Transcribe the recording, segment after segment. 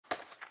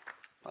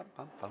Bum,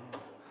 bum, bum.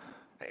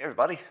 Hey,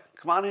 everybody,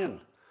 come on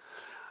in.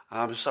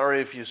 I'm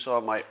sorry if you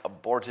saw my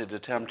aborted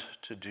attempt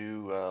to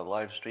do a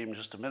live stream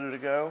just a minute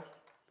ago.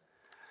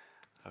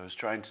 I was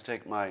trying to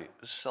take my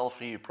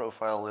selfie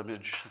profile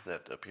image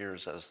that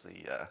appears as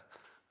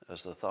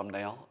the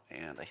thumbnail,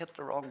 and I hit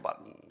the wrong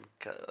button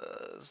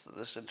because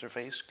this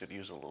interface could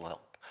use a little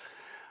help.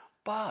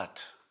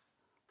 But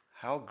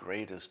how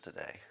great is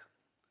today?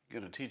 I'm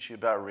going to teach you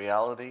about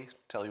reality,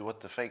 tell you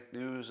what the fake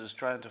news is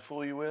trying to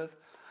fool you with,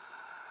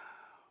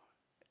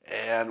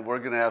 and we're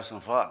going to have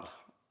some fun.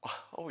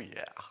 Oh,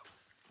 yeah.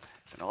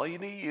 And all you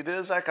need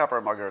is a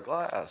copper mug or a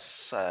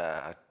glass,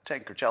 a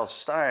tank or chalice or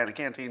stein, a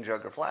canteen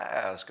jug or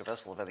flask, a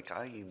vessel of any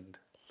kind.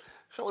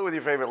 Fill it with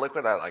your favorite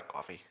liquid. I like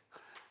coffee.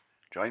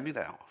 Join me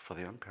now for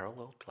the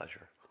unparalleled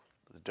pleasure,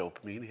 the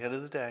dopamine hit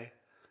of the day,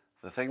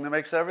 the thing that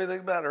makes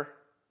everything better.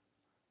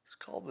 It's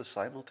called the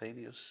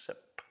simultaneous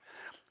sip,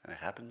 and it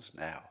happens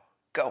now.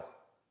 Go.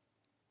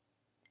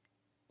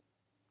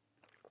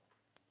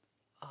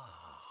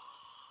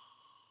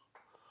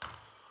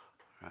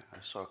 Right, I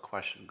saw a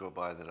question go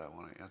by that I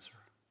want to answer.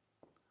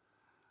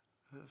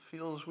 It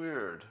feels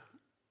weird.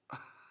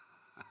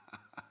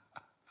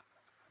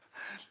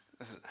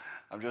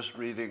 I'm just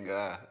reading,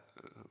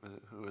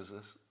 who is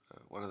this?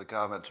 One of the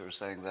commenters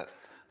saying that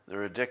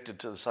they're addicted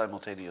to the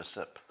simultaneous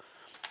sip.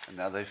 And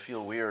now they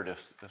feel weird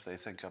if they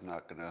think I'm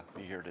not going to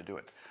be here to do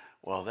it.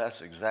 Well,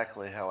 that's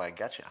exactly how I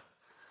get you.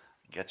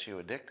 Get you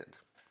addicted.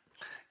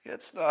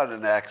 It's not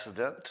an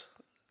accident.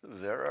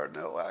 There are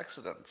no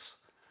accidents.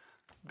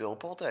 Bill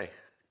Pulte,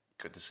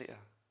 good to see you.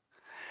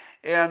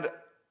 And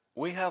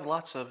we have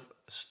lots of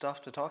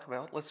stuff to talk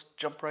about. Let's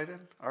jump right in.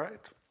 All right.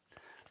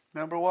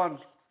 Number one,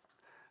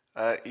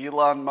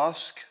 Elon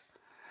Musk.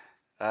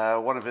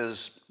 One of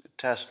his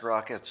test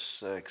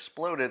rockets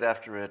exploded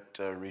after it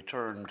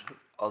returned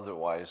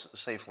otherwise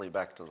safely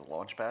back to the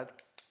launch pad.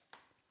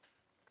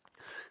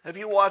 Have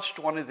you watched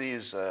one of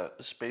these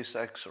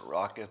SpaceX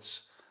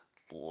rockets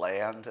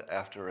land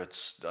after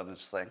it's done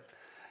its thing?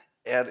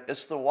 And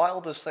it's the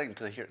wildest thing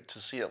to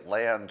see it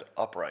land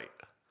upright.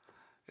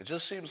 It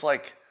just seems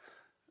like,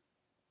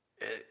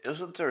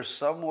 isn't there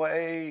some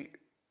way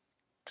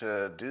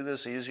to do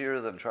this easier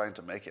than trying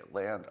to make it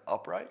land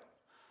upright?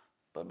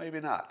 But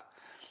maybe not.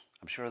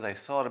 I'm sure they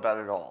thought about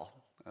it all.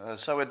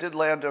 So it did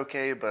land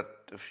okay,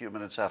 but a few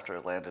minutes after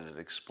it landed, it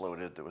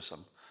exploded. There was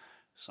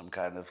some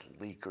kind of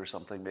leak or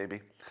something,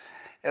 maybe.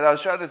 And I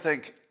was trying to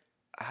think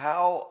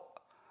how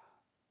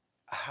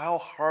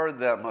hard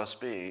that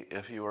must be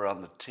if you were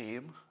on the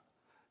team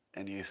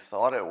and you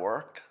thought it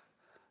worked,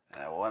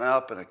 and it went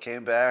up and it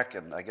came back,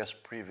 and I guess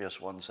previous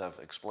ones have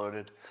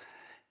exploded,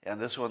 and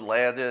this one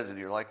landed, and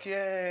you're like,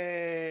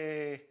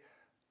 yay!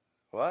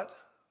 What?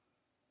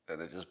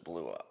 And it just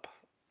blew up.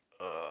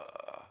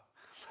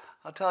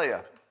 I'll tell you,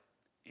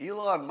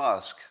 Elon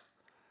Musk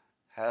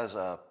has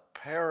a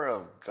pair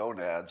of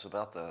gonads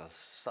about the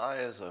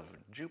size of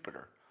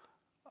Jupiter,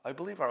 I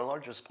believe our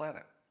largest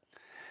planet.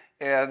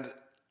 And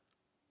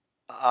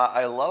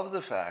I love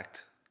the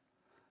fact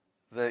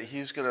that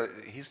he's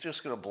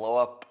just gonna blow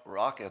up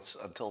rockets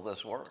until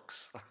this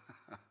works.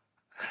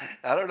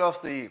 I don't know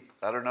if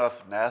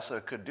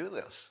NASA could do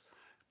this.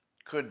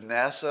 Could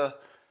NASA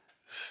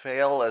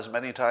fail as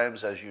many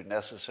times as you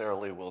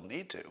necessarily will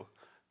need to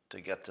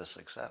get to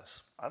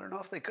success? I don't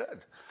know if they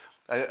could.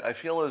 I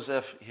feel as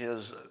if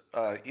his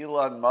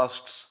Elon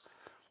Musk's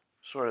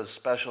sort of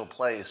special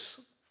place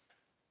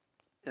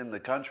in the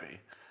country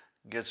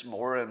gets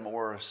more and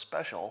more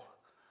special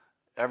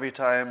every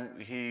time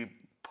he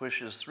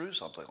pushes through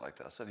something like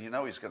this. And you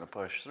know he's going to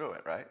push through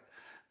it, right?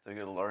 They're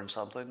going to learn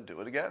something,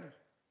 do it again.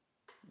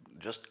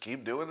 Just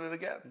keep doing it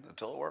again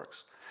until it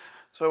works.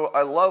 So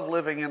I love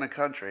living in a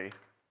country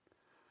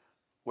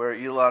where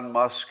Elon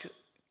Musk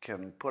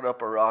can put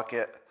up a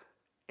rocket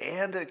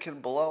and it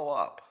can blow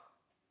up.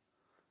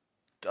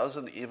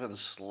 Doesn't even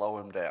slow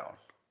him down.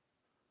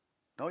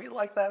 Don't you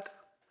like that?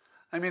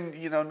 I mean,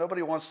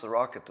 nobody wants the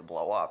rocket to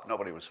blow up.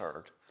 Nobody was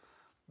hurt.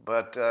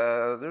 But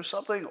there's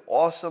something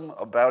awesome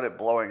about it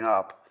blowing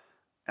up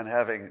and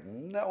having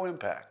no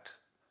impact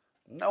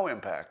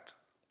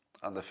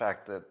on the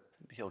fact that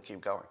he'll keep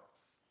going.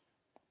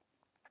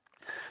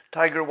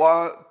 Tiger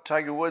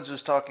Woods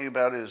is talking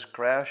about his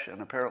crash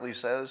and apparently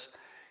says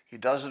he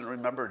doesn't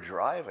remember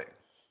driving,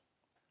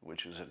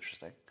 which is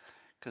interesting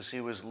because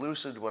he was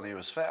lucid when he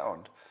was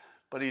found.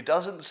 But he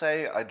doesn't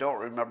say, I don't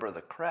remember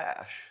the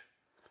crash.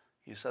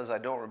 He says, I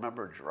don't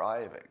remember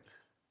driving.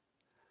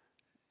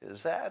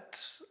 Is that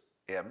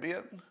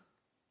Ambien?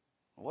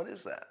 What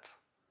is that?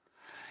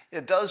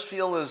 It does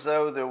feel as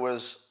though there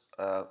was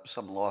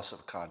some loss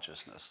of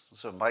consciousness.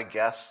 So my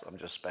guess, I'm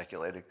just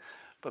speculating,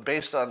 but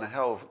based on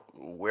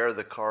where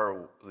the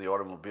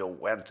automobile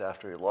went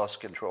after he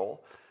lost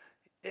control,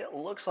 it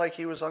looks like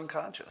he was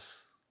unconscious.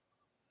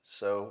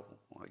 So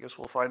I guess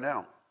we'll find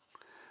out.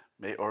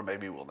 Or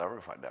maybe we'll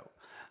never find out.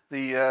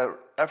 The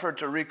effort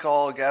to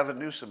recall Gavin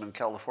Newsom in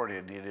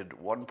California needed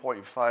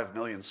 1.5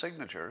 million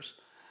signatures,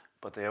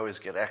 but they always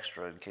get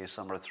extra in case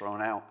some are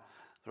thrown out.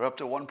 They're up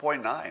to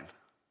 1.9.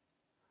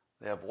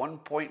 They have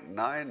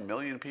 1.9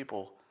 million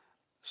people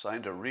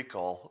signed a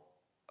recall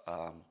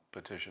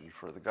petition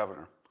for the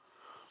governor.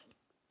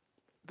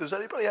 Does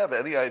anybody have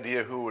any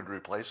idea who would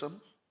replace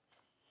him?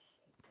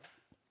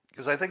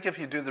 Because I think if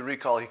you do the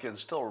recall, he can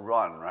still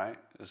run, right?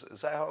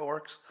 Is that how it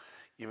works?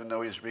 Even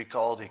though he's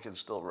recalled, he can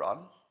still run?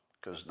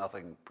 Because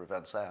nothing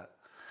prevents that.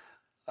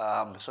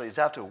 So he'd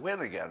have to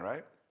win again,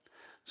 right?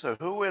 So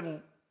who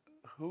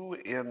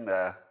in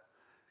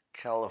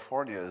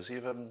California is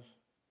even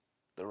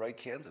the right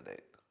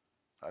candidate?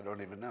 I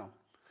don't even know.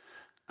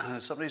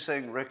 Somebody's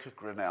saying Rick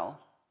Grinnell.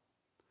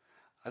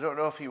 I don't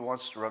know if he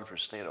wants to run for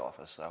state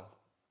office, though.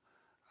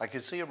 I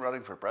could see him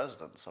running for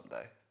president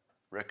someday.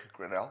 Rick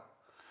Grinnell.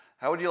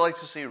 How would you like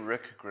to see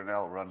Rick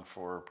Grinnell run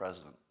for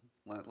president?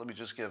 Let me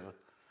just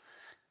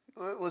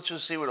let's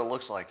just see what it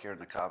looks like here in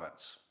the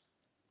comments.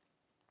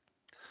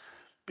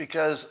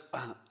 Because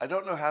I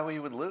don't know how he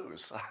would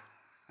lose.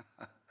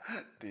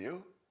 Do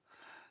you?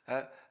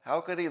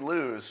 How could he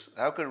lose?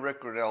 How could Rick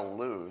Grinnell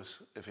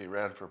lose if he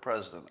ran for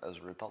president as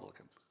a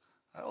Republican?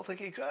 I don't think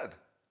he could.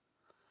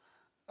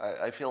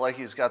 I feel like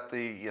he's got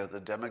the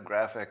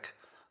demographic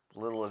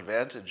little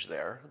advantage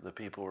there, the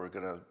people who are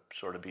going to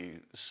sort of be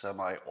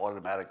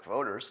semi-automatic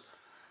voters,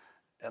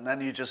 and then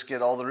you just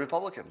get all the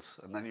Republicans,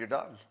 and then you're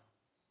done.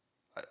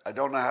 I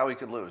don't know how he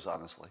could lose,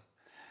 honestly.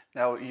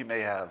 Now, he may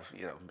have,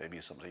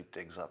 maybe somebody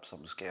digs up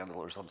some scandal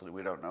or something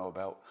we don't know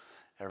about.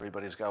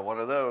 Everybody's got one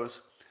of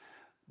those.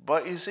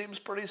 But he seems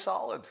pretty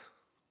solid.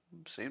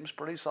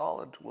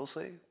 We'll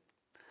see.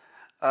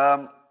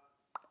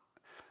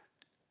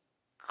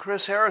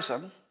 Chris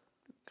Harrison,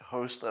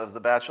 host of The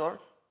Bachelor,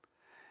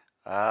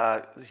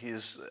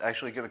 he's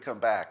actually going to come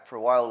back. For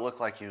a while, it looked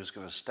like he was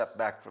going to step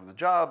back from the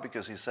job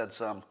because he said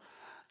some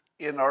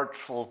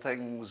inartful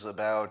things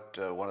about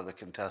one of the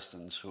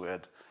contestants who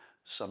had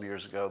some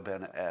years ago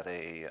been at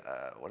a,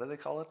 what do they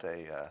call it?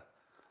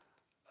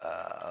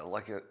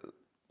 Like a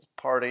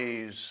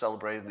party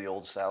celebrating the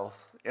Old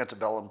South,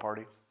 antebellum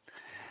party.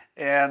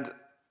 And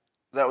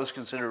that was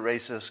considered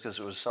racist because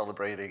it was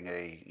celebrating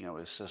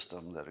a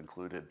system that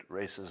included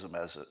racism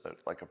as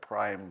like a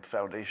prime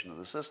foundation of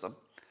the system.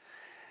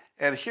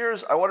 And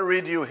I want to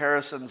read you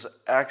Harrison's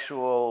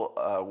actual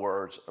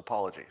words,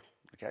 apology,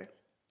 okay?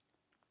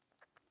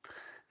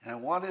 And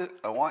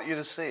I want you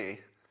to see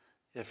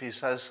if he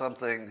says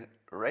something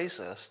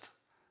racist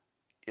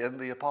in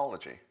the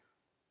apology.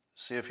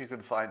 See if you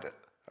can find it,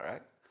 all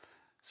right?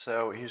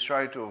 So he's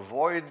trying to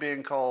avoid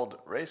being called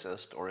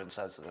racist or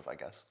insensitive, I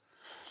guess.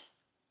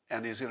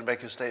 And he's going to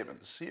make a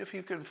statement. See if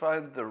you can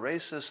find the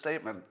racist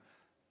statement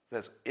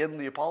that's in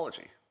the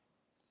apology.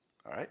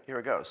 All right, here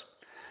it goes.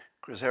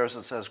 Chris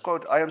Harrison says,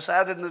 quote, "I am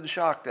saddened and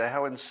shocked at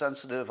how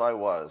insensitive I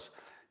was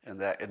in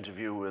that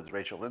interview with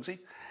Rachel Lindsay,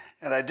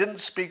 and I didn't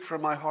speak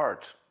from my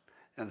heart.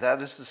 And that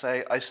is to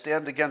say, I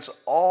stand against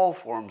all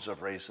forms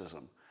of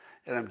racism,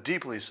 and I'm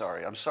deeply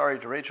sorry. I'm sorry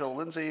to Rachel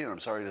Lindsay, and I'm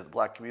sorry to the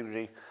black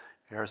community."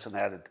 Harrison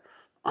added,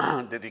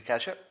 did you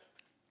catch it?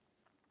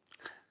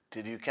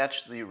 Did you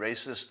catch the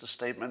racist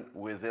statement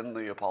within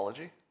the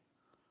apology?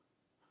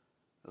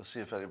 Let's see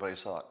if anybody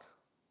saw it.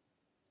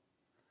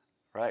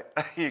 Right,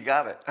 you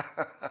got it.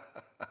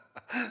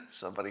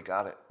 Somebody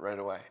got it right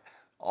away.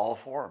 All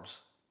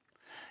forms.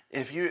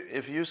 If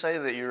you say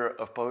that you're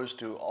opposed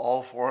to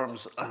all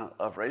forms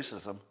of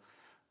racism,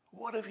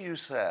 what have you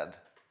said?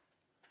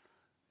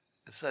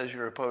 It says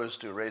you're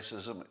opposed to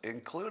racism,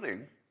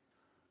 including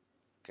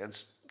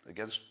against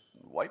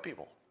white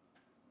people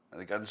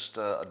and against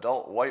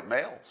adult white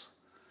males,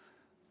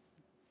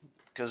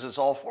 because it's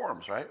all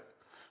forms, right?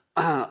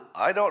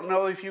 I don't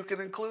know if you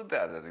can include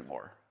that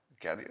anymore,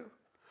 can you?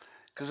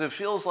 Because it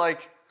feels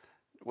like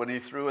when he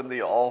threw in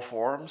the all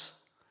forms,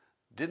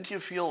 didn't you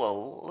feel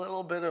a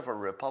little bit of a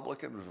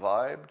Republican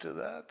vibe to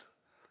that?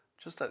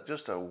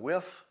 Just a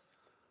whiff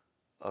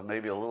of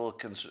maybe a little.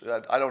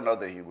 I don't know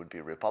that he would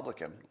be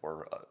Republican,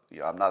 or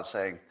I'm not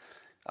saying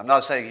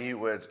he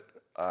would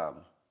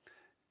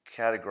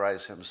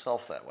categorize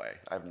himself that way.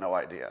 I have no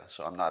idea,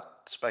 so I'm not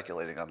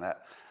speculating on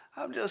that.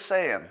 I'm just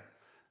saying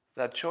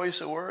that choice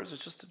of words is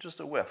just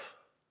a whiff.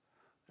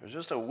 There's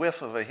just a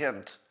whiff of a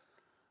hint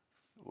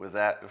with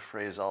that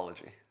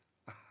phraseology.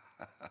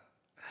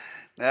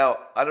 Now,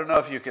 I don't know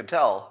if you can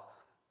tell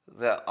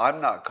that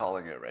I'm not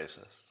calling it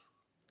racist.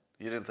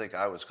 You didn't think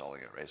I was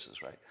calling it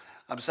racist, right?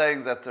 I'm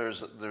saying that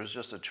there's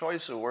just a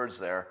choice of words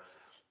there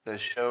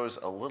that shows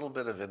a little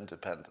bit of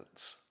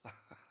independence.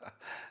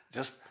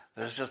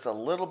 There's just a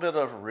little bit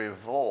of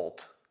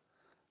revolt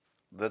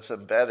that's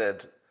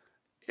embedded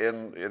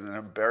in an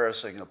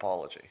embarrassing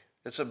apology.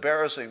 It's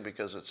embarrassing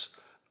because it's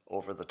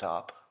over the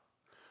top.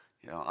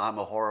 I'm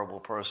a horrible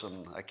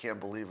person. I can't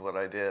believe what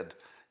I did.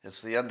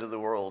 It's the end of the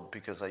world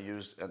because I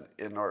used an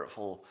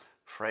inartful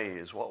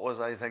phrase. What was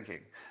I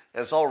thinking?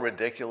 And it's all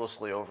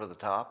ridiculously over the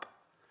top.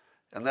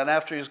 And then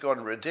after he's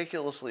gone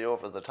ridiculously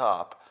over the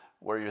top,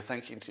 where you're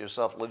thinking to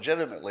yourself,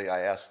 legitimately,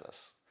 I asked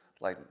this.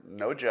 Like,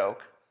 no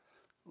joke.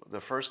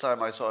 The first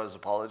time I saw his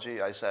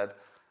apology, I said,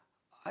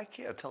 I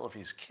can't tell if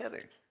he's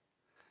kidding.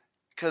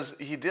 Because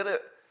he did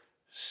it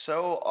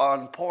so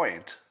on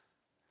point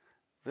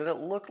that it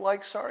looked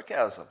like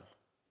sarcasm.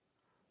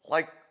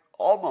 Like,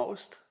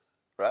 almost,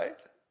 right?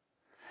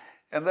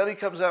 And then he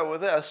comes out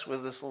with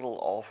this little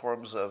all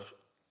forms of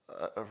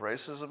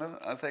racism in it.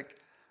 I think,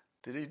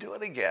 did he do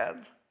it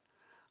again?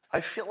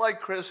 I feel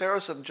like Chris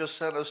Harrison just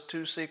sent us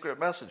 2 secret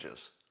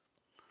messages.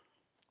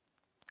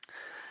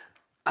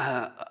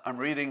 I'm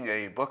reading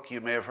a book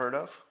you may have heard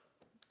of.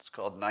 It's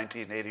called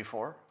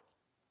 1984.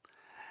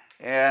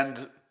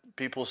 And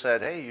people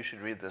said, hey, you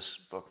should read this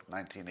book,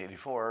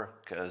 1984,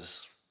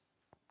 because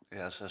it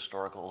has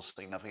historical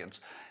significance.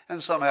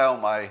 And somehow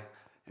my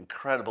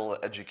incredible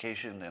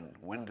education in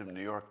Windham,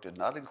 New York did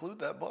not include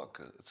that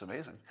book. It's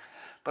amazing.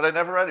 But I'd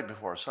never read it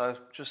before, so I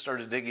just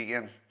started digging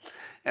in.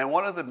 And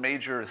one of the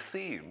major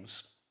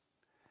themes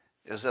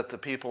is that the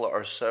people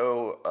are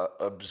so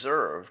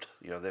observed.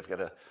 You know, they've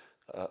got a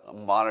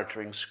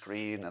monitoring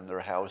screen in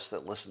their house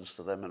that listens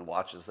to them and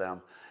watches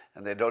them,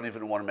 and they don't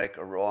even want to make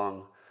a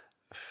wrong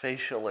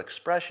facial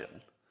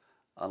expression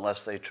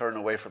unless they turn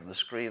away from the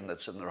screen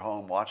that's in their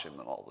home watching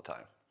them all the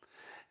time.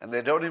 And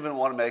they don't even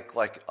want to make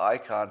like eye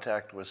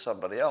contact with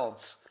somebody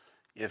else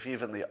if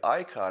even the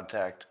eye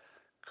contact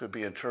could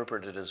be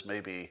interpreted as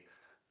maybe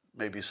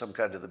some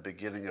kind of the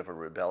beginning of a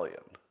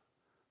rebellion.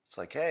 It's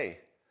like, hey,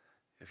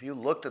 if you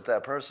looked at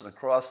that person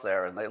across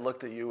there and they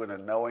looked at you in a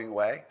knowing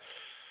way,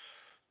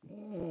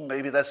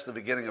 maybe that's the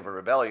beginning of a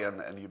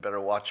rebellion, and you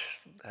better watch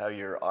how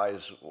your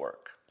eyes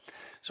work.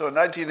 So in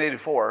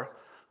 1984,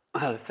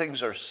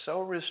 things are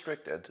so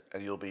restricted,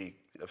 and you'll be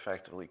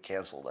effectively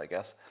canceled, I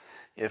guess,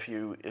 if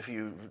you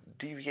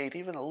deviate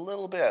even a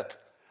little bit,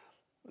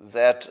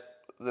 that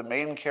the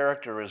main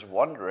character is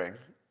wondering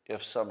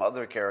if some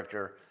other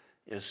character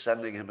is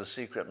sending him a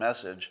secret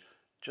message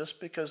just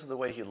because of the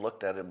way he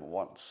looked at him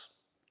once.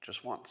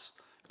 Just once.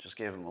 Just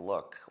gave him a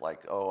look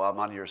like, oh, I'm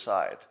on your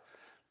side.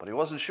 But he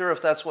wasn't sure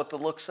if that's what the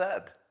look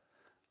said.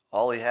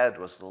 All he had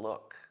was the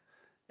look.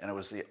 And it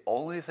was the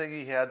only thing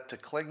he had to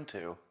cling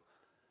to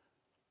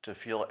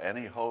feel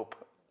any hope,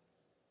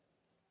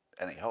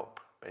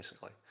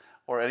 basically,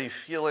 or any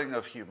feeling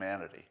of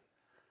humanity,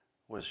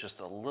 was just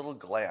a little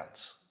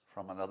glance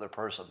from another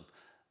person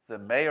that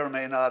may or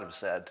may not have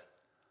said,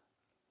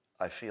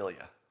 I feel you.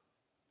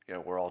 You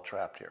know, we're all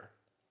trapped here.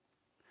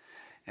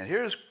 And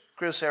here's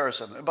Chris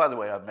Harrison. And by the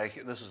way,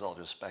 this is all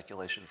just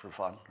speculation for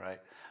fun, right?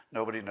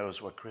 Nobody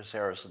knows what Chris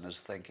Harrison is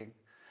thinking.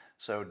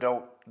 So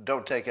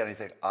don't take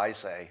anything I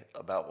say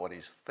about what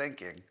he's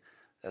thinking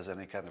as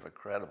any kind of a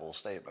credible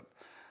statement.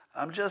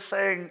 I'm just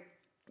saying,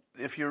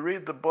 if you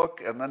read the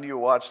book and then you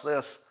watch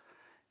this,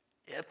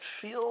 it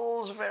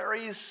feels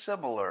very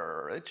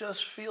similar. It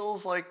just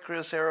feels like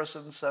Chris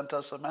Harrison sent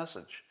us a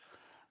message.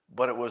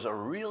 But it was a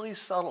really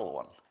subtle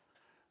one.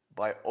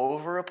 By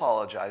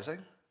over-apologizing,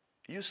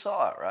 you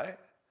saw it, right?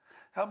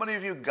 How many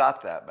of you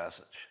got that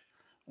message?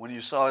 When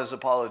you saw his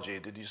apology,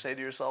 did you say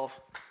to yourself,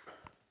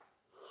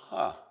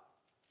 huh?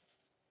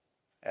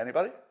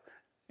 Anybody?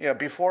 Yeah,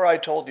 before I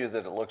told you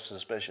that it looked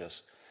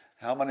suspicious,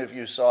 how many of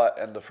you saw it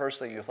and the first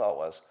thing you thought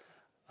was,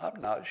 I'm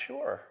not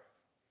sure?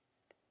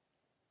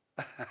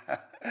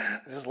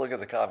 Just look at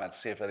the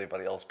comments, see if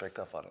anybody else picked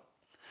up on it.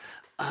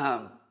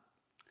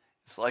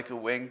 It's like a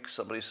wink.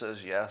 Somebody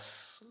says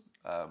yes.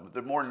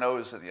 There are more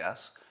no's than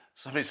yes.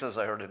 Somebody says,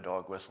 I heard a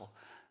dog whistle.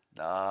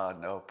 Nah,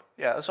 nope.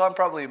 Yeah, so I'm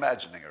probably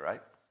imagining it,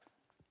 right?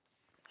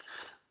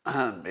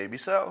 Maybe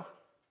so.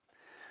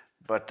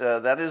 But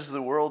that is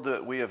the world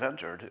that we have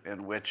entered,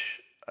 in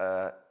which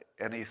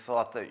any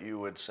thought that you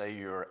would say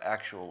your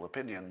actual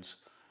opinions,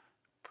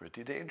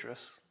 pretty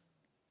dangerous.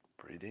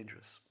 Pretty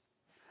dangerous.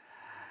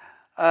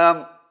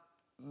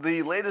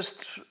 The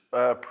latest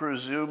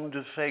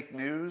presumed fake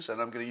news, and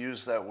I'm going to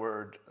use that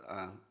word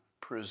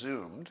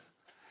presumed,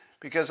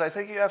 because I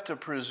think you have to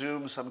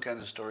presume some kind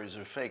of stories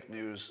are fake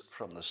news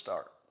from the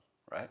start,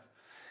 right?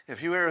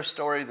 If you hear a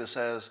story that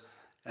says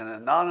an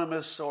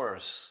anonymous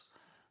source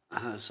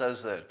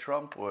says that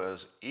Trump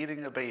was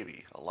eating a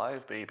baby, a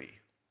live baby,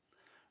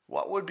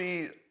 what would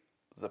be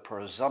the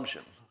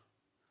presumption?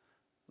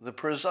 The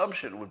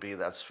presumption would be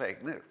that's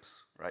fake news,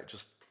 right?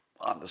 Just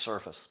on the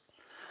surface.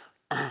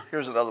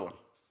 Here's another one.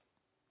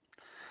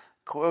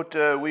 Quote,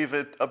 we've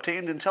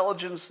obtained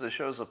intelligence that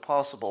shows a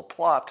possible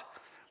plot,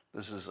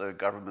 this is a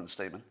government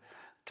statement,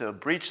 to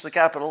breach the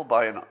Capitol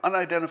by an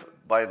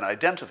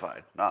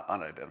identified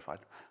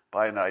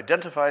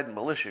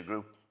militia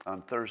group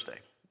on Thursday,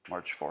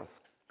 March 4th.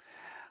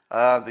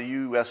 The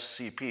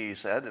USCP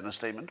said in a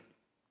statement.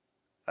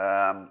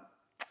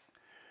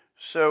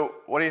 So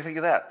what do you think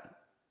of that?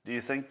 Do you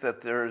think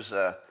that there's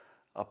a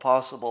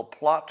possible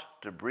plot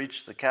to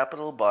breach the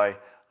Capitol by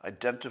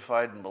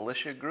identified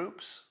militia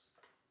groups?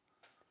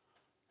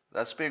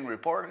 That's being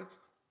reported.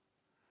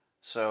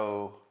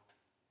 So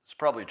it's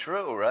probably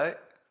true, right?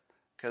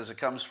 Because it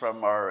comes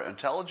from our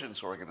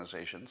intelligence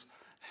organizations.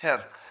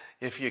 And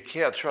if you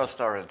can't trust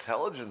our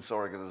intelligence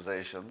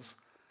organizations,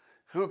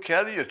 who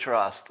can you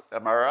trust?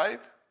 Am I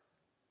right?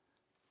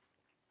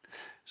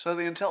 So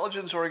the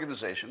intelligence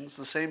organizations,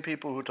 the same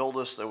people who told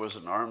us there was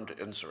an armed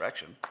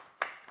insurrection,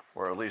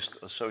 or at least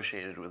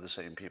associated with the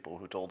same people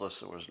who told us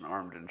there was an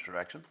armed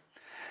insurrection,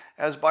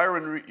 As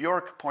Byron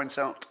York points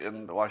out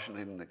in the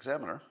Washington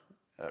Examiner,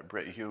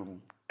 Britt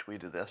Hume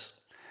tweeted this,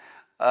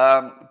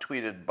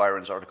 tweeted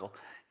Byron's article,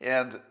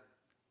 and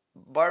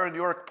Byron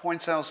York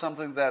points out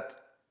something that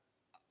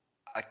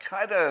I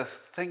kind of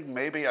think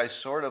maybe I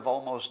sort of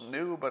almost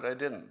knew, but I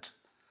didn't,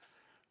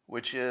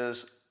 which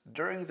is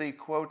during the,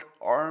 quote,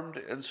 armed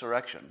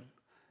insurrection,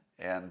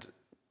 and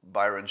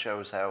Byron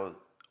shows how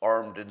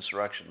armed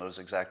insurrection, those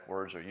exact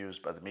words are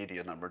used by the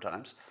media a number of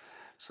times.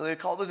 So they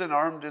called it an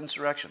armed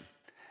insurrection.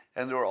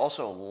 And there were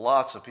also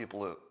lots of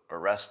people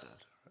arrested,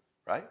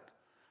 right?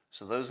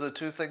 So those are the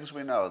two things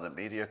we know. The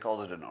media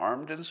called it an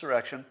armed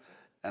insurrection,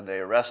 and they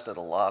arrested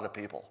a lot of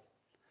people.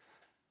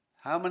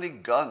 How many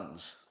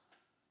guns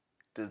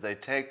did they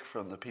take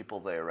from the people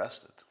they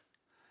arrested?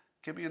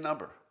 Give me a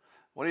number.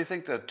 What do you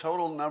think the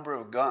total number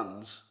of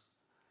guns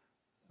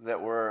that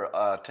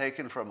were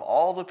taken from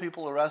all the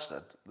people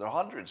arrested? There are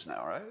hundreds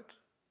now, right?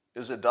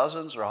 Is it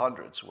dozens or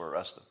hundreds were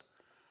arrested?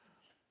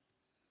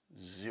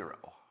 Zero.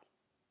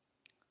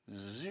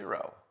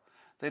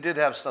 They did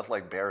have stuff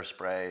like bear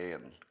spray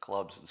and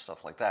clubs and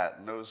stuff like that,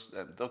 and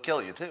they'll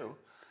kill you too,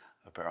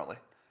 apparently.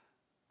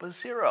 But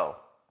zero.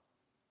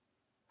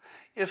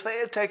 If they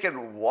had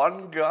taken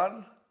one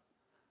gun,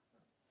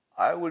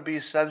 I would be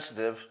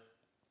sensitive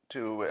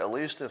to, at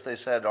least if they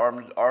said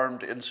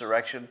armed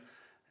insurrection,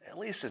 at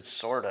least it's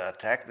sort of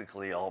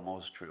technically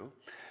almost true.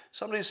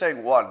 Somebody's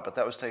saying one, but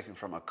that was taken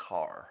from a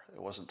car.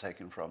 It wasn't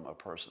taken from a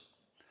person.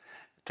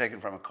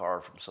 Taken from a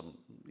car from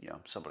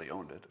somebody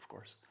owned it, of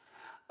course.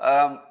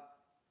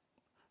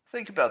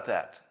 Think about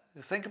that.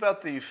 Think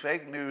about the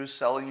fake news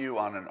selling you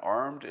on an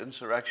armed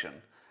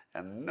insurrection,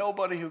 and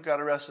nobody who got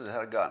arrested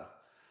had a gun.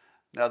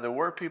 Now, there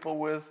were people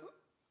with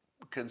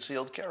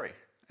concealed carry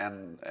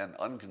and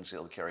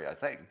unconcealed carry, I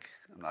think.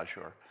 I'm not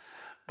sure.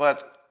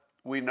 But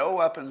we know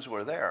weapons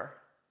were there.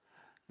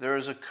 There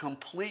is a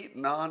complete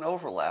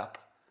non-overlap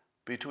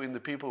between the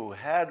people who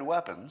had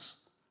weapons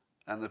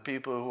and the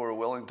people who were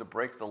willing to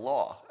break the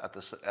law at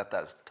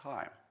that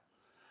time.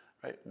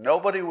 Right?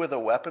 Nobody with a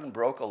weapon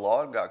broke a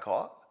law and got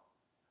caught.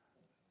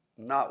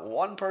 Not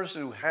one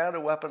person who had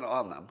a weapon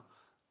on them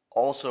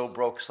also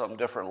broke some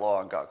different law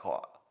and got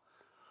caught.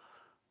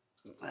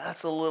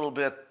 That's a little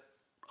bit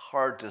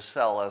hard to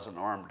sell as an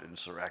armed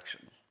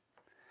insurrection.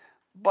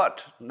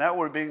 But now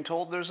we're being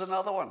told there's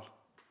another one.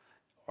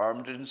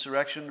 Armed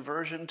insurrection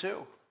version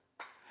 2.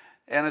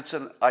 And it's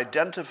an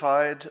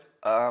identified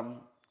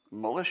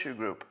militia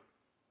group.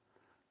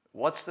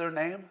 What's their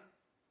name?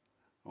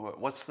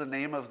 What's the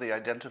name of the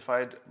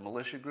identified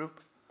militia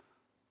group?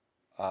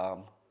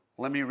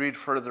 Let me read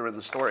further in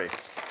the story.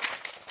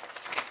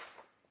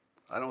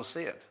 I don't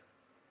see it.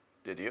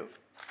 Did you?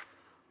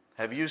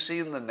 Have you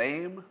seen the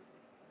name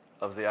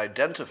of the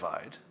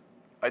identified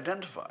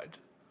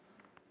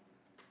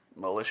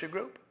militia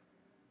group?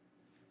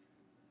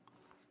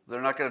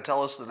 They're not going to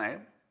tell us the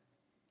name?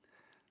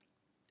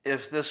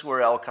 If this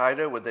were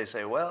Al-Qaeda, would they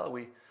say, well,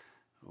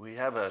 we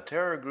have a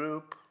terror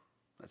group.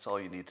 That's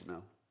all you need to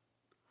know.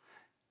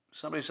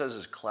 Somebody says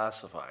it's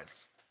classified.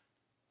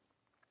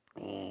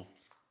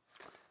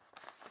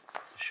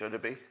 Should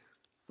it be?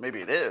 Maybe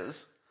it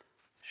is.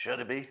 Should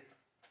it be?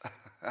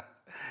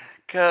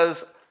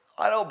 Because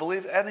I don't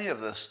believe any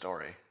of this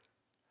story.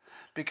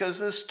 Because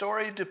this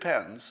story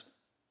depends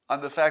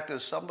on the fact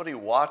that somebody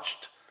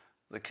watched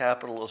the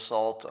Capitol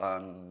assault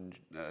on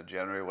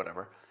January,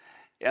 whatever,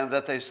 and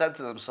that they said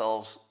to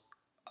themselves,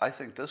 I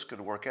think this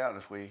could work out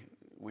if we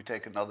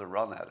take another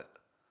run at it.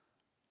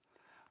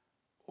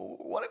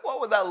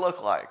 What would that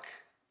look like?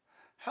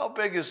 How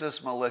big is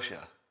this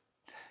militia?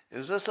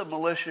 Is this a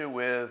militia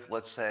with,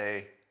 let's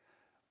say,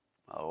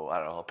 I don't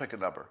know, I'll pick a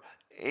number,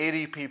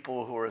 80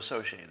 people who are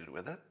associated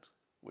with it,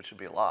 which would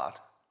be a lot,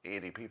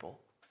 80 people,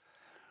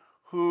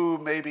 who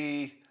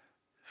maybe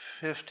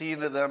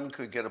 15 of them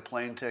could get a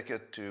plane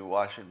ticket to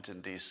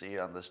Washington, D.C.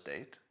 on this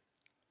date?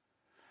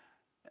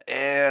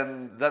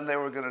 And then they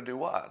were going to do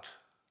what?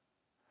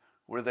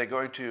 Were they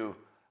going to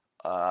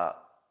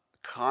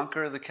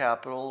conquer the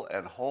Capitol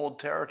and hold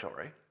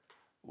territory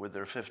with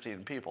their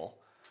 15 people,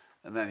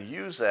 and then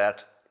use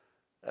that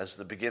as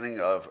the beginning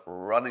of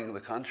running the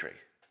country?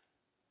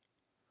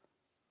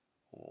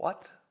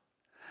 What?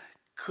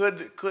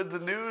 Could the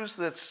news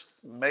that's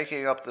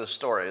making up this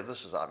story,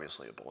 this is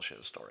obviously a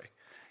bullshit story,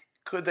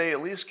 could they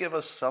at least give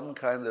us some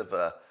kind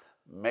of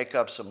make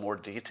up some more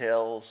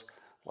details,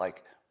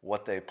 like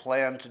what they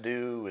plan to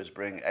do is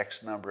bring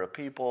X number of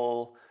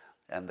people,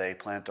 and they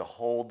plan to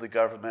hold the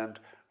government,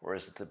 or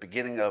is it the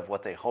beginning of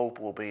what they hope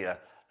will be a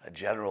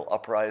general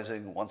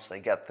uprising once they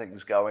get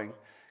things going?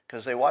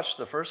 Because they watched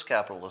the first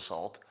Capitol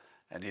assault,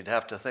 and you'd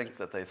have to think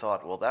that they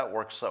thought, well, that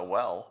worked so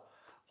well,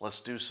 let's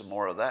do some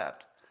more of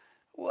that.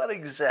 What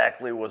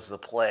exactly was the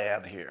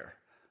plan here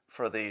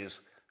for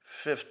these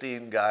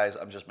 15 guys?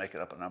 I'm just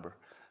making up a number.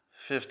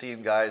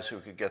 15 guys who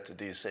could get to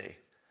D.C.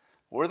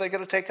 Were they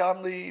going to take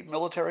on the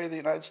military of the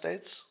United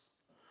States?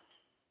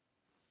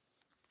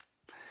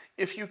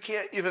 If you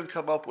can't even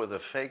come up with a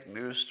fake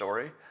news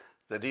story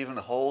that even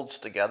holds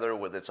together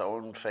with its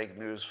own fake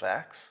news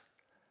facts,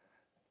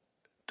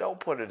 don't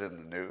put it in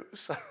the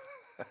news.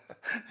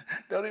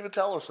 Don't even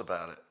tell us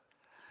about it.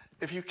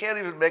 If you can't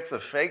even make the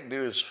fake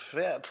news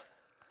fit,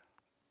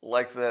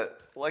 like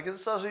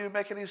it doesn't even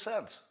make any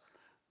sense.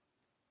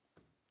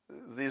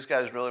 These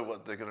guys really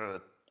what they're going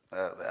to,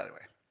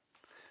 anyway.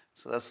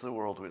 So that's the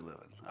world we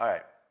live in. All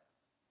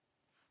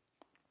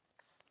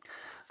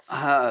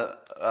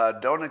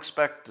right. Don't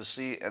expect to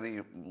see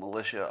any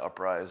militia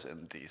uprise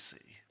in D.C.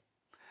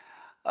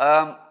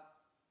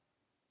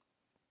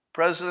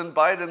 President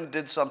Biden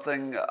did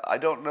something, I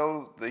don't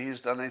know that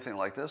he's done anything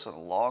like this in a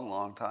long,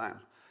 long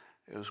time.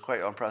 It was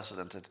quite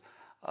unprecedented.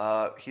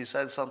 He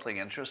said something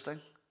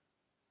interesting.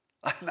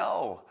 I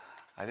know.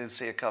 I didn't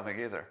see it coming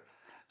either.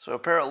 So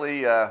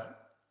apparently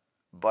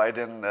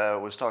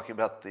Biden was talking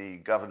about the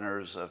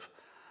governors of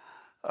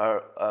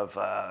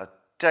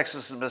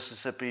Texas and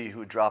Mississippi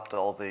who dropped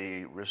all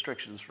the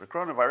restrictions for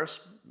coronavirus,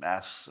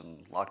 masks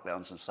and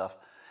lockdowns and stuff.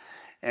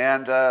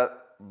 And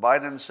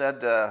Biden said,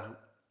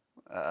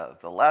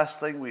 the last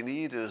thing we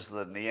need is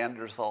the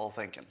Neanderthal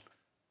thinking.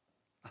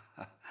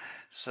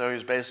 So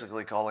he's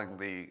basically calling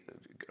the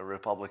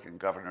Republican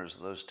governors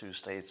of those two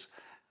states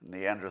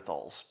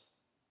Neanderthals.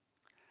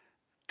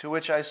 To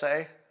which I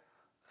say,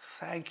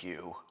 thank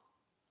you.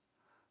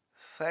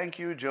 Thank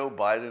you, Joe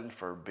Biden,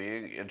 for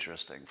being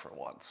interesting for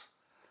once.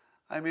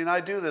 I mean, I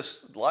do this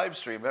live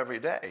stream every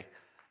day.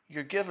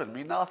 You're giving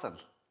me nothing.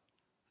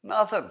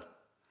 Nothing.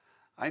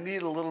 I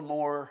need a little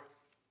more,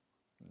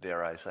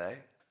 dare I say,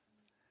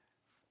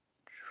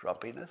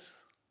 Trumpiness.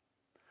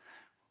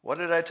 What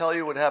did I tell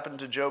you would happen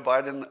to Joe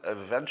Biden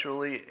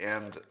eventually?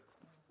 And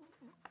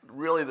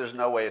really, there's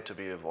no way it to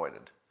be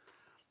avoided.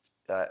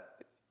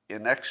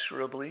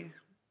 Inexorably,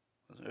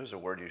 there's a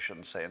word you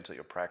shouldn't say until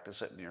you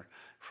practice it in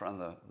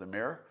front of the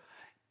mirror.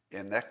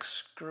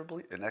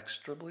 Inexorably?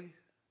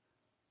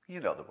 You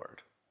know the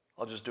word.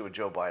 I'll just do a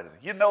Joe Biden.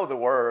 You know the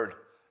word.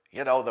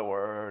 You know the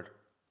word.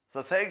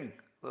 The thing.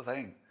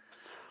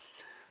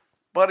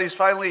 But he's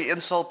finally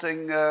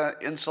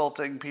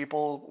insulting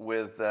people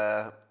with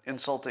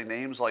insulting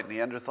names like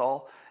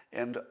Neanderthal.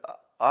 And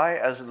I,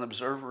 as an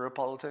observer of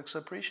politics,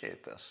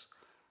 appreciate this.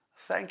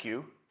 Thank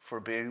you for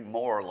being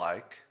more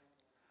like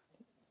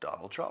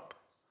Donald Trump.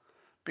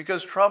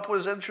 Because Trump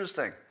was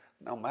interesting.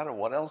 No matter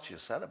what else you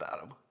said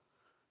about him,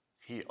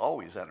 he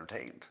always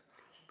entertained.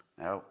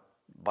 Now,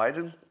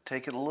 Biden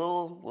taking a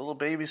little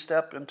baby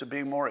step into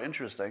being more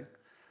interesting,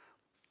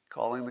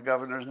 calling the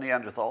governors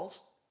Neanderthals.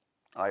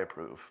 I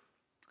approve.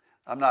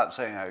 I'm not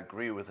saying I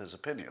agree with his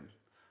opinion.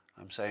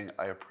 I'm saying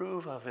I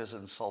approve of his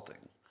insulting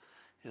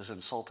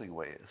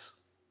ways.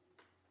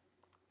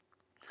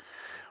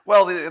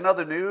 Well, in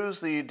other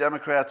news, the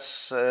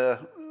Democrats,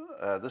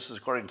 this is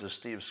according to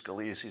Steve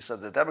Scalise, he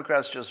said the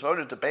Democrats just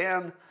voted to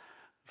ban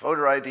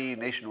voter ID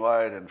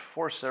nationwide and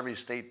force every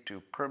state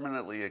to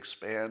permanently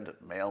expand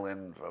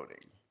mail-in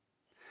voting.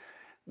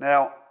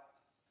 Now,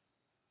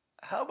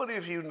 how many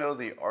of you know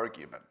the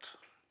argument,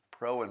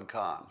 pro and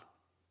con?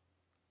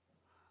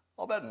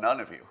 I'll bet none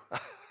of you,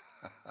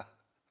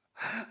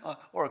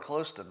 or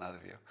close to none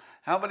of you.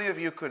 How many of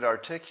you could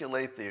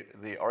articulate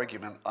the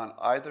argument on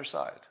either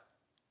side?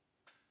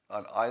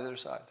 On either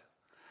side?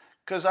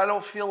 Because I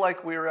don't feel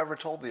like we were ever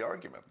told the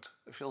argument.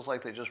 It feels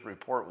like they just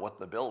report what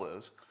the bill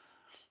is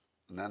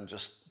and then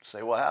just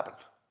say what happened.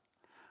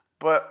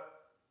 But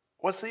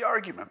what's the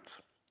argument?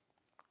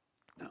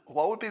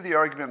 What would be the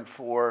argument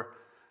for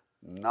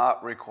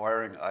not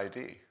requiring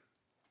ID?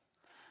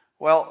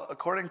 Well,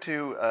 according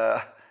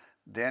to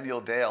Daniel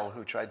Dale,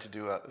 who tried to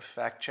do a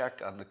fact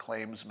check on the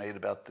claims made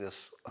about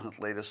this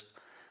latest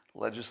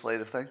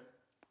legislative thing,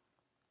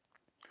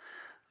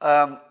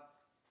 and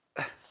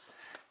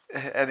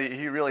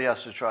he really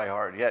has to try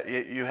hard. Yeah,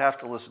 you have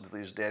to listen to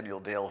these Daniel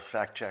Dale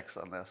fact checks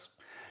on this.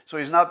 So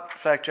he's not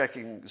fact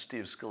checking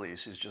Steve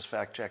Scalise, he's just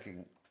fact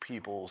checking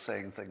people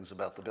saying things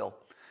about the bill.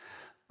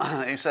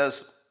 He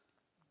says,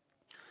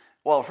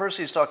 well, first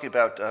he's talking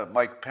about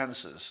Mike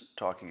Pence's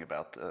talking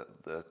about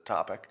the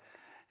topic.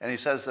 And he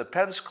says that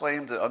Pence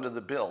claimed that under the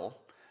bill,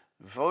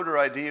 voter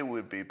ID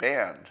would be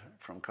banned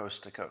from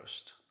coast to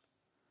coast.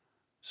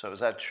 So is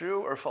that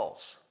true or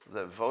false,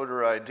 that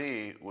voter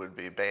ID would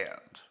be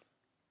banned?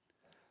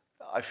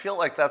 I feel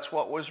like that's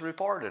what was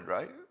reported,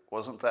 right?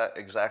 Wasn't that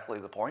exactly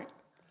the point?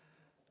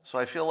 So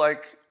I feel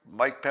like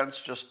Mike Pence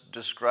just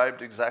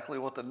described exactly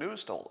what the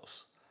news told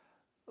us,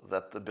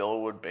 that the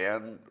bill would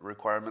ban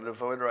requirement of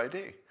voter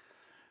ID.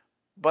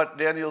 But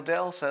Daniel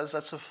Dale says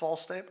that's a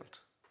false statement.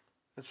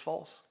 It's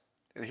false.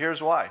 And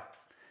here's why.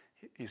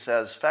 He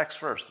says, facts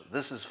first,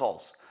 this is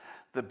false.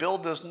 The bill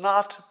does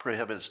not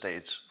prohibit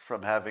states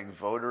from having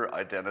voter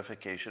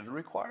identification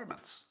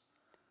requirements.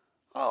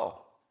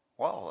 Oh,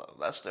 well,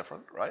 that's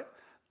different, right?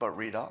 But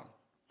read on.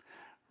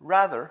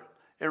 Rather,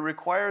 it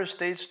requires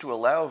states to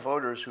allow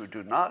voters who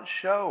do not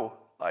show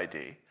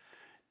ID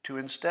to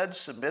instead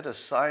submit a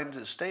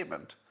signed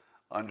statement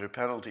under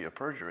penalty of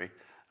perjury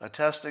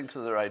attesting to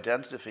their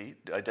identity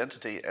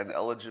and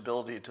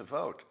eligibility to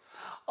vote.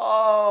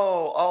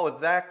 Oh,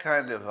 that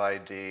kind of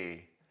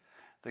ID.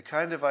 The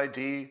kind of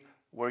ID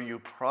where you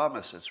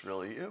promise it's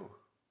really you.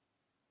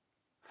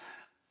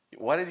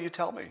 Why didn't you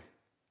tell me?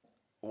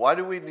 Why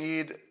do we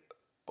need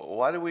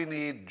why do we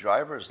need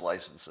driver's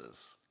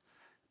licenses?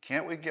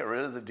 Can't we get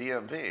rid of the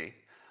DMV?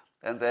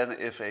 And then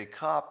if a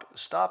cop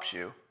stops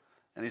you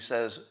and he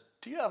says,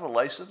 "Do you have a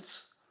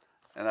license?"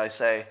 And I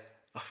say,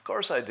 "Of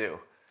course I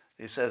do."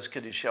 He says,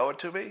 "Can you show it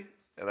to me?"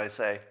 And I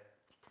say,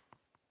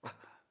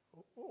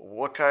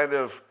 "What kind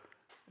of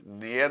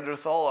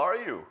Neanderthal are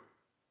you?"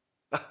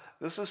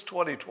 This is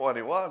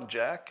 2021,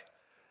 Jack.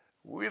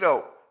 We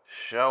don't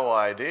show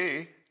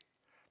ID.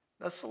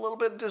 That's a little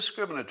bit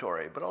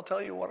discriminatory, but I'll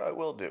tell you what I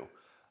will do.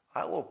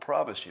 I will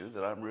promise you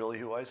that I'm really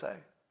who I say.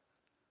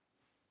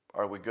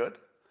 Are we good?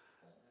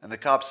 And the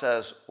cop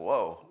says,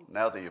 "Whoa,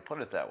 now that you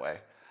put it that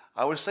way,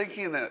 I was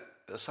thinking that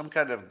some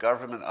kind of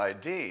government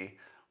ID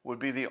would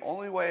be the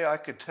only way I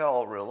could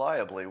tell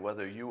reliably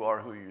whether you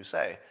are who you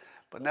say.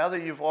 But now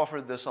that you've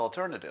offered this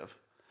alternative,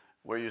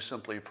 where you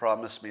simply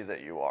promise me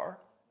that you are,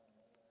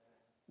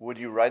 would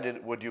you write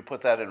it? Would you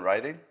put that in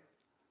writing?"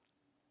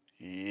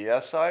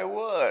 "Yes, I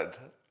would."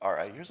 "All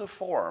right, here's a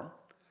form.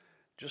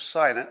 Just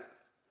sign it.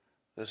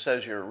 That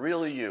says you're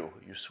really you.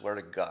 You swear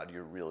to God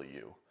you're really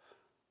you."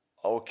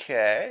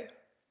 "Okay."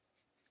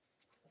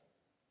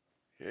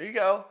 Here you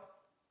go.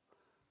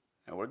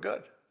 And we're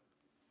good,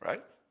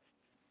 right?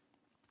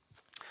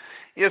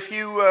 If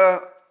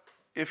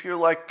you're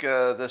like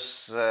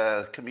this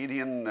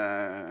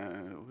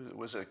comedian,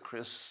 was it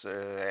Chris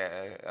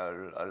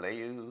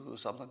Aleu or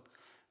something?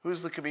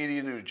 Who's the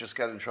comedian who just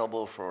got in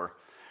trouble for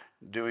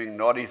doing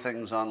naughty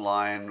things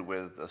online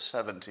with a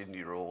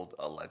 17-year-old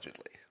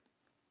allegedly?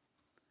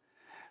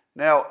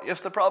 Now,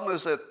 if the problem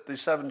is that the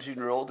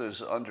 17-year-old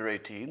is under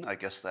 18, I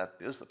guess that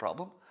is the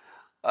problem.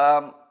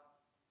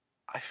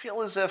 I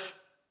feel as if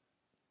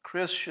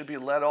Chris should be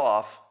let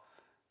off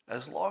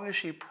as long as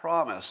she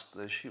promised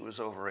that she was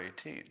over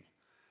 18.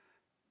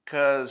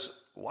 Because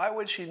why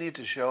would she need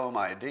to show him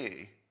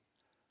ID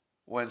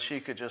when she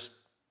could just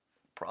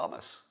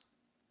promise?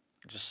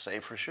 Just say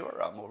for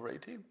sure, "I'm over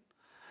 18.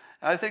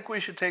 And I think we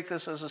should take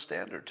this as a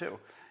standard too.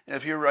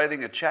 If you're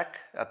writing a check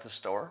at the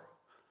store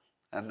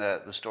and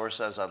the store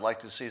says, "I'd like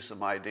to see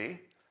some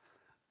ID,"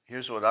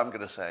 here's what I'm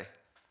going to say.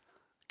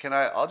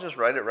 I'll just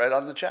write it right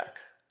on the check.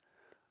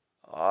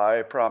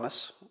 "I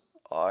promise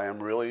I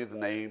am really the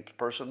named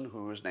person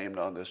who is named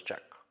on this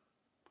check,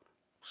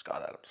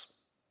 Scott Adams."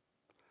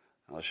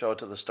 And I'll show it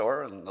to the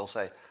store and they'll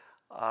say,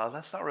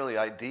 "That's not really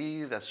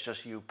ID, that's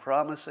just you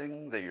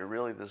promising that you're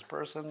really this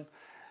person."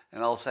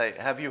 And I'll say,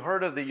 "Have you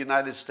heard of the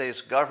United States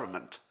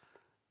government,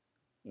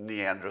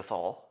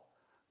 Neanderthal?"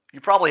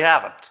 You probably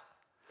haven't.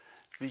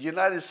 The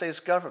United States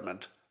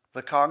government,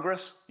 the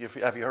Congress,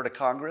 have you heard of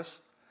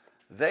Congress?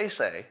 They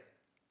say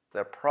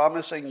that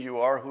promising you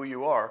are who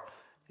you are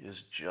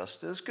is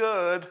just as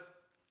good.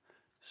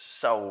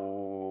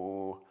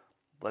 So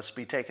let's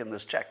be taking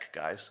this check,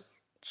 guys.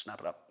 Snap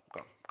it up.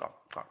 Go.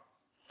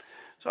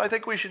 So I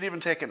think we should even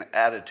take an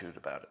attitude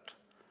about it.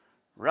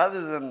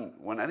 Rather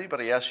than when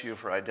anybody asks you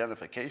for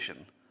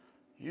identification,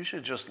 you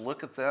should just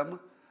look at them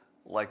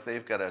like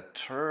they've got a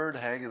turd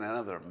hanging out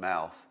of their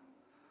mouth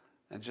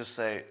and just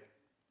say,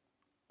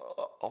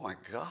 "Oh my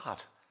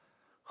God,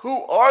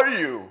 who are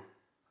you?"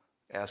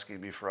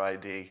 asking me for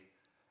ID.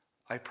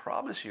 I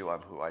promise you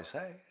I'm who I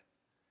say.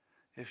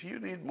 If you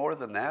need more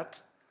than that,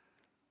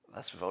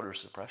 that's voter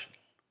suppression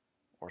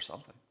or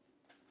something.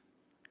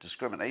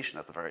 Discrimination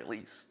at the very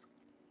least.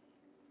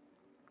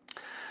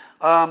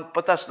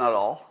 But that's not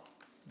all.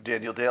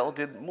 Daniel Dale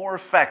did more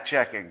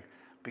fact-checking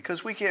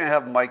because we can't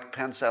have Mike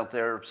Pence out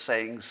there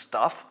saying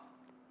stuff.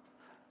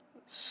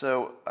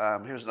 So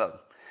here's another.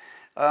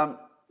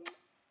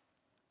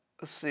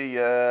 Let's see.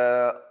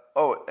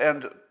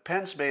 And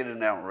Pence made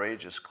an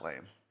outrageous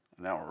claim.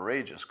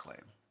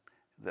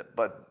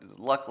 But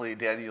luckily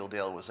Daniel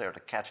Dale was there to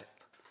catch it.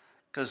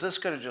 Because this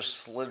could have just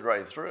slid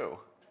right through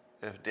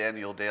if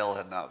Daniel Dale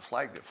had not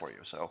flagged it for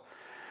you.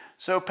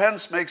 So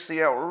Pence makes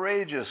the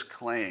outrageous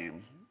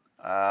claim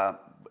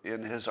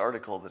in his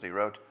article that he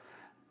wrote,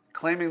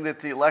 claiming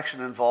that the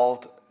election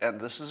involved, and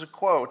this is a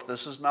quote,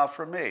 this is not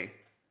from me,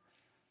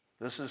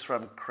 this is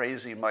from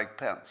crazy Mike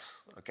Pence,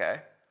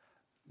 okay?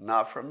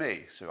 Not from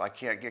me, so I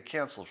can't get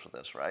canceled for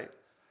this, right?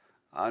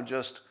 I'm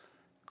just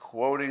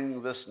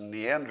quoting this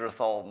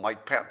Neanderthal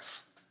Mike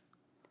Pence.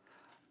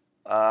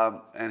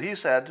 And he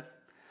said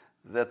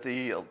that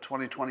the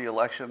 2020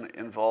 election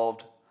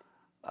involved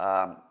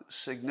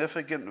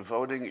significant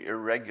voting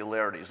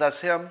irregularities. That's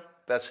him.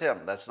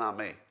 That's not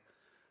me.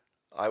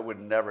 I would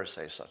never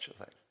say such a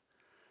thing.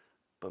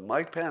 But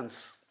Mike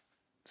Pence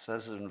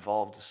says it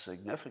involved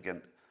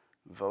significant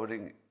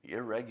voting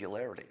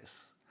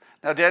irregularities.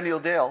 Now, Daniel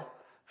Dale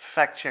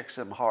fact-checks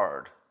him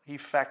hard. He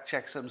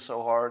fact-checks him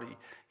so hard, he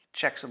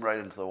checks him right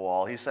into the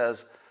wall. He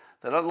says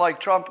that unlike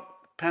Trump,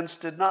 Pence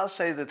did not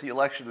say that the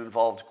election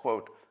involved,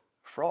 quote,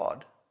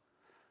 fraud,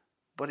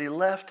 but he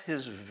left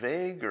his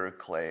vaguer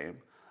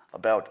claim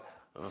about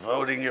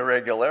voting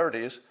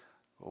irregularities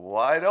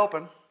wide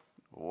open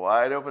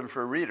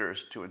for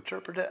readers to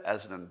interpret it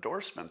as an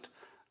endorsement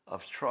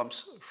of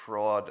Trump's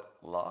fraud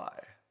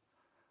lie.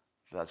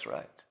 That's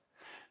right.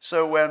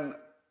 So when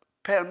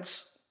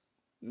Pence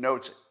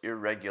notes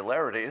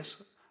irregularities.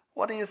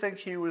 What do you think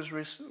he was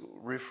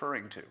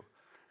referring to?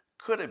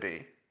 Could it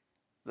be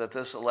that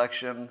this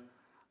election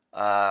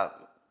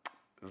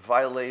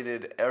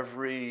violated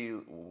every,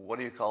 what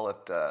do you call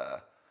it,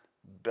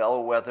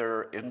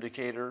 bellwether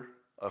indicator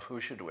of who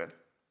should win?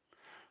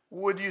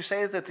 Would you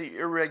say that the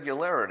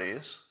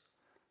irregularities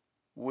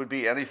would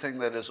be anything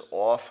that is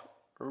off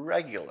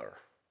regular?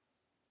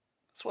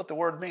 That's what the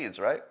word means,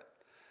 right?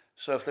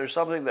 So if there's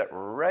something that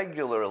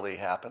regularly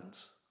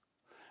happens,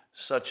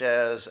 such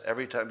as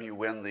every time you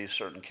win these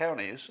certain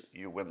counties,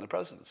 you win the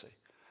presidency.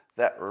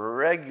 That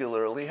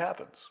regularly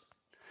happens.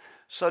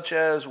 Such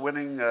as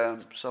winning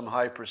some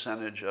high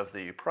percentage of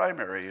the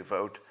primary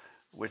vote,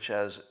 which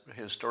has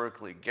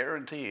historically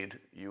guaranteed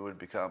you would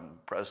become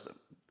president.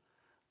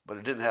 But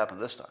it didn't happen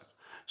this time.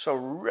 So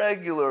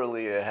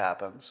regularly it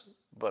happens,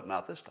 but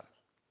not this time.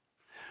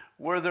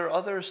 Were there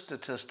other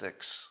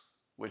statistics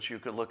which you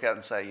could look at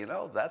and say,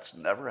 that's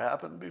never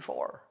happened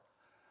before?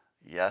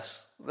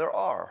 Yes, there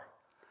are.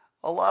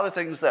 A lot of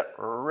things that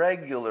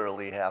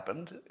regularly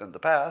happened in the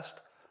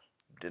past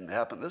didn't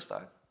happen this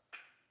time.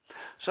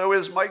 So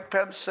is Mike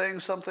Pence saying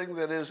something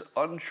that is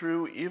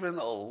untrue even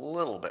a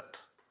little bit?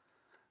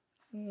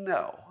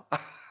 No.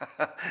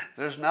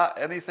 There's not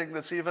anything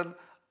that's even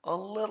a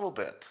little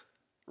bit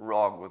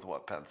wrong with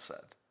what Pence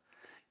said.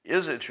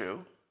 Is it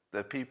true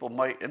that people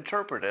might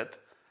interpret it,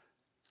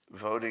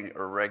 voting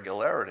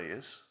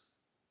irregularities,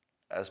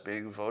 as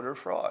being voter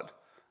fraud?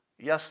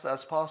 Yes,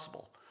 that's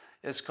possible.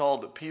 It's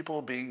called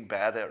people being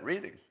bad at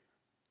reading.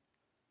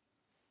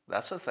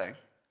 That's a thing.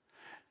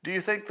 Do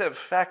you think that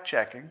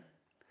fact-checking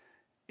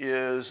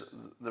is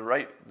the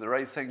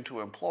right thing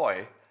to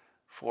employ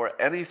for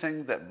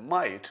anything that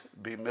might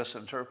be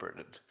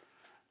misinterpreted?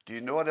 Do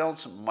you know what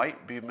else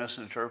might be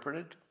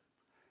misinterpreted?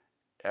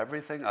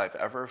 Everything I've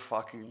ever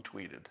fucking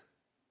tweeted.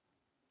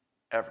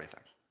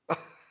 Everything.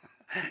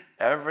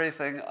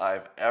 Everything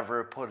I've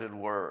ever put in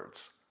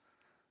words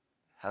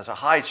has a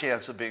high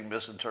chance of being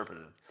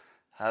misinterpreted.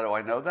 How do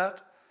I know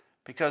that?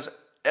 Because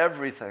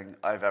everything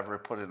I've ever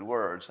put in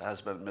words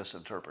has been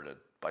misinterpreted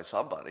by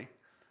somebody.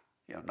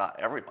 Not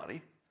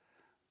everybody,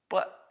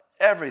 but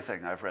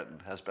everything I've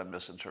written has been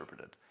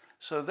misinterpreted.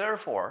 So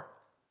therefore,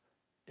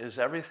 is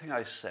everything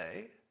I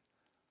say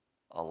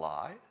a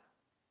lie?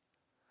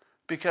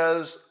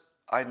 Because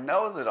I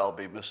know that I'll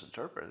be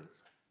misinterpreted.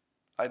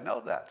 I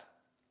know that.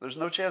 There's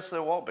no chance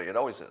there won't be. It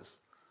always is.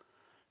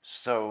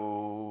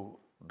 So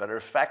better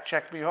fact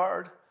check me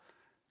hard,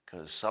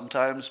 because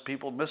sometimes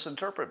people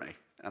misinterpret me,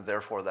 and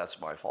therefore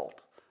that's my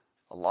fault.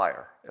 A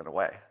liar, in a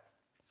way.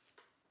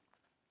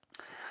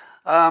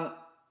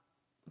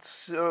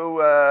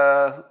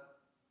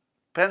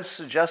 Pence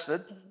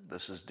suggested,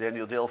 this is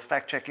Daniel Dale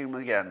fact-checking him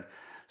again,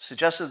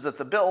 suggested that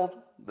the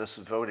bill, this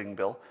voting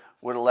bill,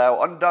 would allow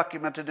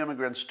undocumented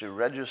immigrants to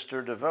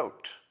register to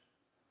vote.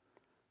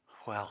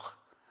 Well,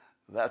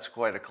 that's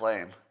quite a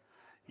claim.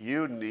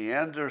 You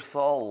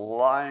Neanderthal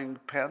lying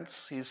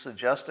Pence, he's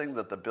suggesting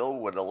that the bill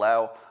would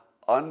allow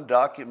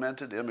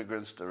undocumented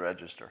immigrants to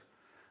register.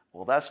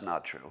 Well, that's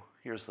not true.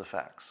 Here's the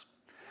facts.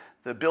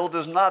 The bill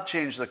does not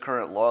change the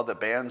current law that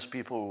bans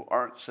people who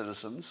aren't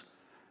citizens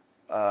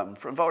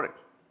from voting.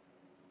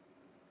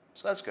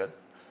 So that's good.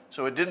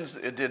 So it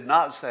did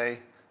not say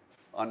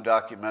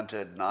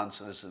undocumented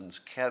non-citizens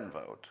can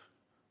vote.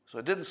 So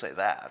it didn't say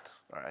that,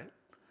 all right?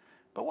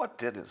 But what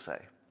did it say?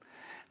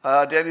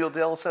 Daniel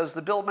Dale says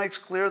the bill makes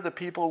clear that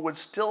people would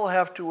still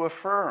have to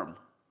affirm.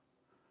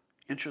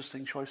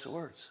 Interesting choice of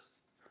words.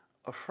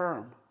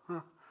 Affirm.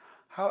 Huh.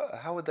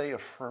 How would they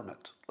affirm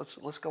it?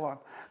 Let's go on.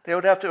 They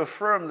would have to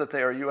affirm that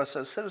they are U.S.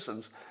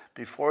 citizens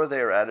before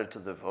they are added to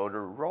the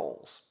voter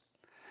rolls.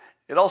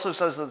 It also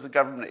says that the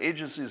government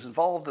agencies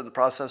involved in the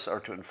process are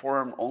to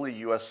inform only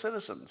U.S.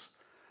 citizens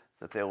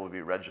that they will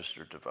be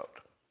registered to vote.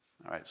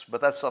 All right,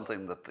 but that's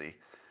something that the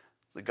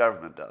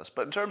government does.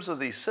 But in terms of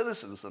the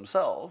citizens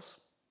themselves,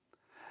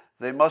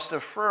 they must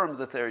affirm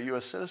that they are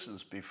U.S.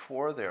 citizens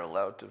before they are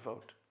allowed to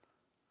vote.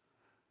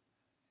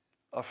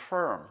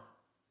 Affirm.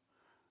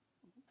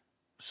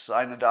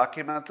 Sign a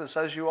document that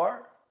says you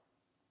are.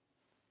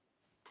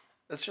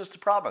 It's just a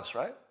promise,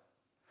 right?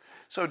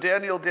 So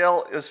Daniel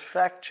Dale is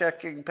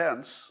fact-checking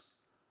Pence,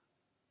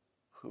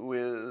 who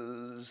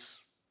is,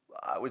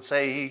 I would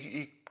say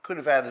he could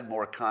have added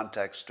more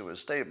context to his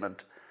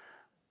statement,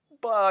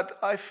 but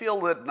I feel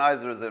that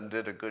neither of them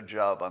did a good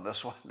job on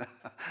this one.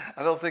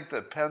 I don't think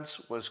that Pence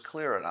was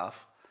clear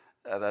enough,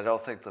 and I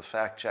don't think the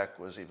fact check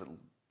was even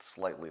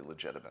slightly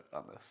legitimate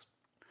on this.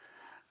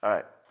 All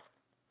right.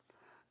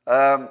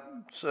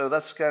 So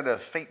that's kind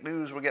of fake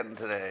news we're getting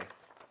today.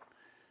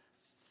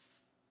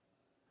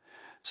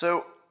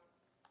 So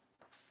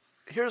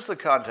here's the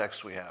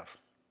context we have.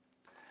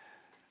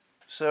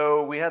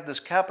 So we had this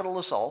Capitol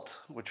assault,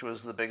 which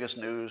was the biggest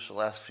news the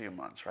last few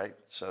months, right?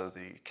 So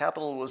the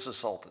Capitol was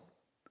assaulted.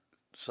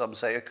 Some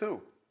say a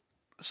coup.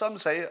 Some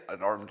say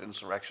an armed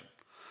insurrection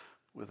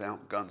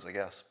without guns, I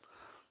guess.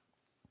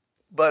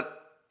 But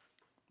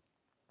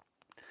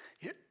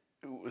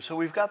so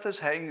we've got this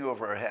hanging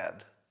over our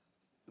head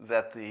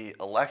that the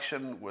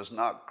election was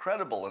not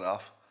credible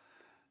enough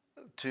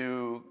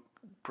to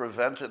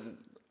prevent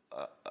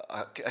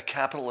a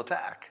capital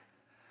attack.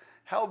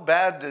 How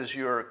bad does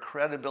your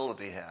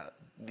credibility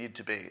need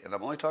to be? And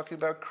I'm only talking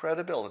about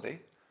credibility,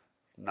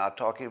 not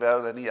talking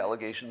about any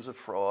allegations of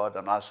fraud.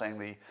 I'm not saying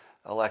the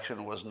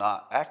election was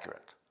not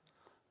accurate.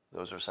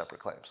 Those are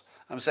separate claims.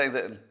 I'm saying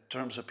that in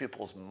terms of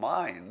people's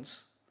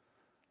minds,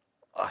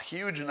 a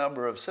huge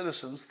number of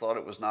citizens thought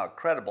it was not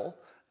credible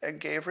and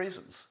gave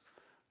reasons,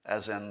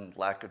 as in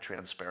lack of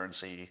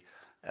transparency,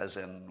 as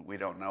in we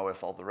don't know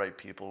if all the right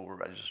people were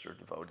registered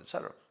to vote,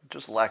 etc.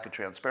 Just lack of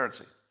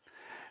transparency.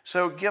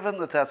 So given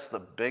that that's the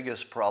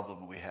biggest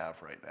problem we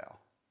have right now,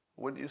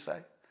 wouldn't you say?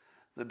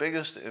 The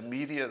biggest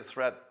immediate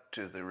threat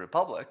to the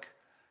republic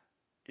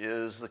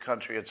is the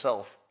country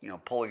itself,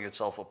 pulling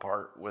itself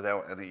apart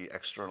without any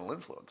external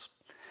influence,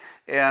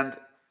 and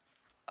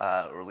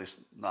or at least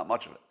not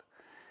much of it.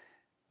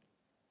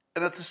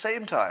 And at the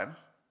same time,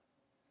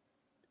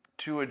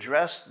 to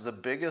address the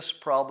biggest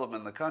problem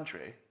in the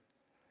country,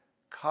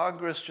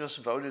 Congress just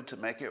voted to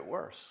make it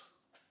worse.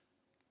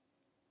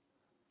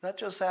 That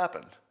just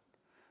happened.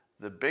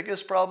 The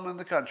biggest problem in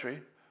the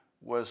country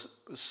was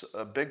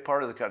a big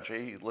part of the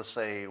country, let's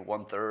say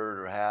 1/3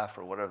 or half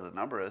or whatever the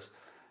number is,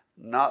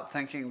 not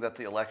thinking that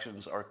the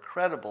elections are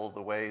credible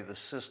the way the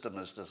system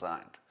is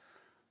designed.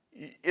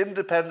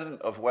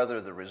 Independent of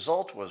whether the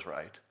result was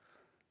right,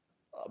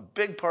 a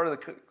big part of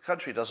the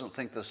country doesn't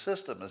think the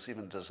system is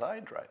even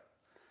designed right.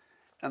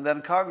 And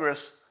then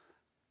Congress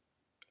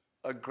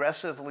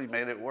aggressively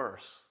made it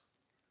worse.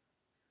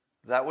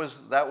 That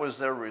was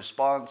their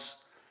response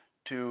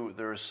to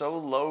there is so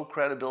low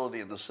credibility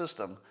in the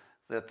system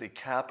that the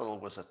Capitol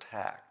was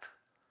attacked,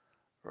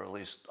 or at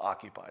least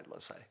occupied,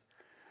 let's say.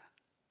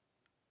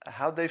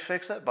 How'd they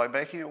fix it? By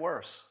making it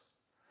worse.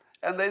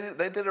 And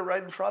they did it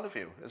right in front of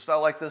you. It's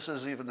not like this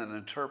is even an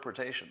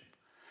interpretation.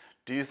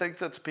 Do you think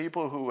that the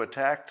people who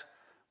attacked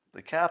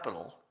the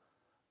Capitol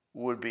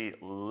would be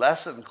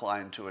less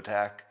inclined to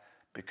attack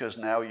because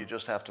now you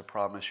just have to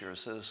promise you're a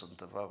citizen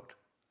to vote?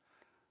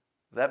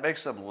 That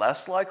makes them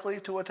less likely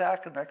to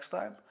attack the next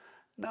time?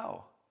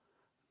 No.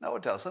 No,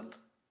 it doesn't.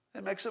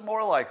 It makes it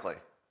more likely.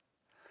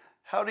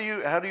 How do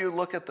you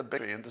look at the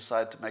big picture and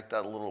decide to make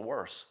that a little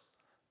worse?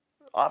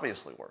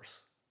 Obviously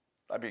worse.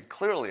 I mean,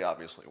 clearly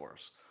obviously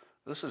worse.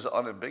 This is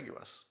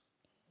unambiguous.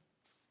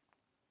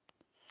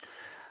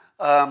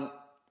 And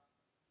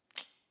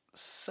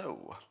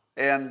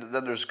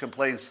then there's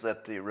complaints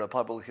that the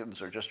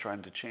Republicans are just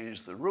trying to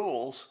change the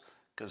rules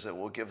because it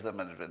will give them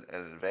an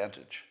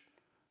advantage.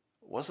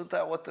 Wasn't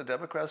that what the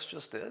Democrats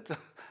just did?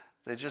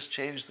 They just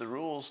changed the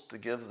rules to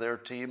give their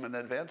team an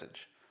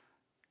advantage.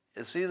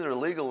 It's either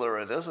legal or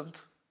it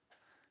isn't.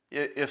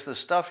 If the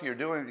stuff you're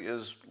doing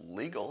is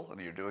legal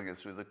and you're doing it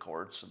through the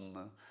courts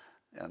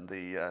and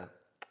the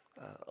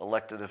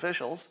elected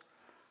officials,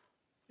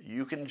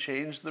 you can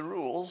change the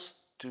rules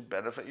to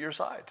benefit your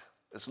side.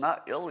 It's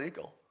not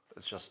illegal.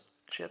 It's just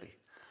shitty.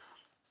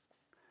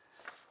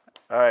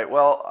 All right.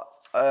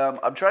 Well,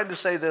 I'm trying to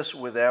say this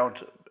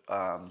without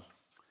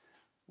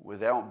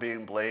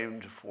being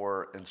blamed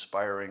for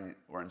inspiring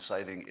or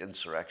inciting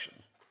insurrection.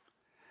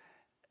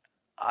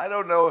 I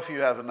don't know if you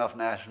have enough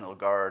National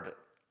Guard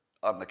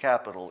on the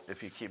Capitol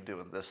if you keep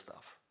doing this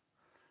stuff.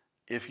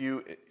 If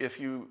you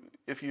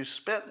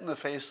spit in the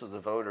face of the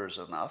voters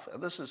enough,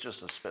 and this is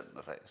just a spit in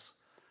the face.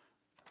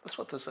 That's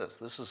what this is.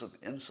 This is an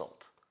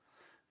insult.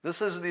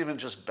 This isn't even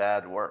just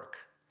bad work.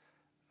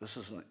 This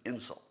is an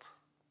insult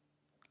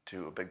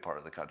to a big part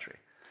of the country.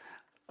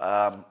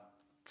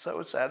 So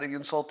it's adding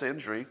insult to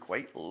injury,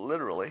 quite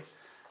literally.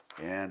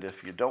 And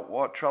if you don't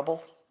want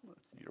trouble,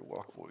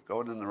 you're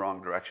going in the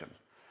wrong direction.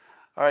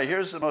 All right,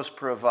 here's the most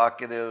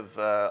provocative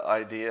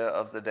idea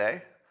of the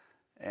day.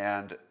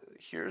 And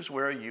here's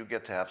where you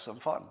get to have some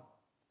fun.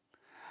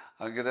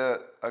 I'm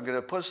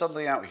gonna put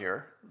something out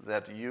here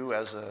that you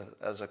as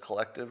a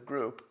collective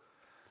group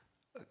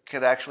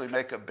could actually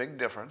make a big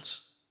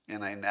difference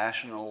in a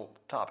national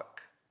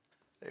topic.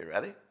 Are you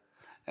ready?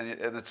 And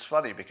it's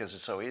funny because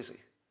it's so easy.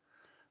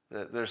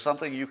 There's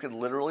something you can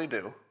literally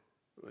do.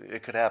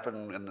 It could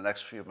happen in the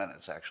next few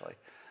minutes, actually,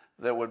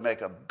 that would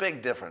make a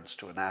big difference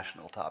to a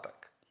national topic.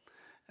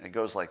 And it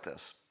goes like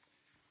this.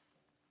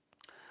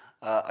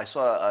 I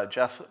saw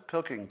Jeff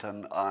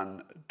Pilkington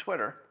on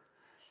Twitter.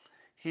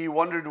 He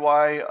wondered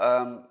why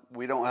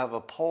we don't have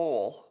a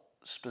poll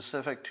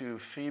specific to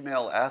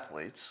female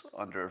athletes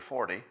under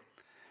 40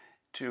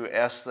 to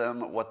ask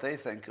them what they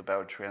think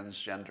about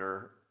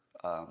transgender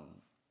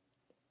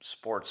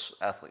sports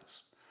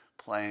athletes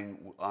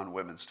playing on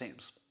women's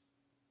teams.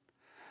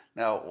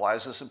 Now, why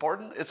is this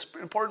important? It's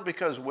important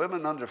because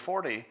women under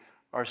 40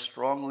 are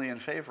strongly in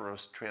favor of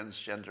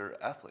transgender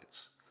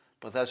athletes,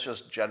 but that's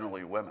just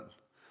generally women.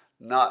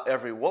 Not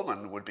every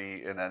woman would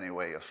be in any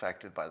way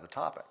affected by the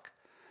topic.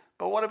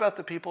 But what about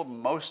the people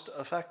most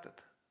affected?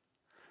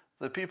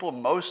 The people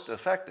most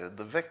affected,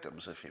 the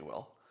victims, if you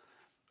will,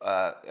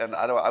 and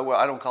I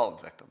don't call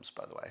them victims,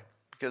 by the way,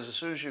 because as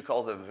soon as you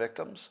call them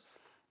victims,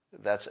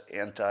 That's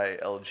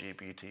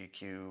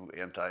anti-LGBTQ,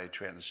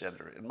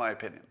 anti-transgender, in my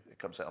opinion. It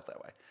comes out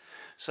that way.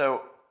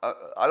 So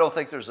I don't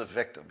think there's a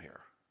victim here,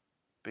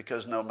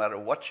 because no matter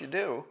what you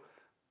do,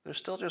 there's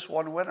still just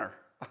one winner.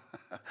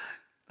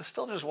 There's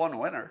still just one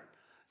winner.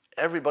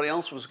 Everybody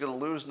else was going to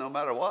lose no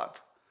matter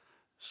what.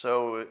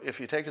 So if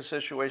you take a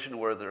situation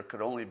where there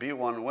could only be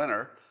one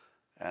winner,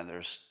 and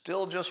there's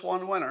still just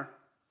one winner,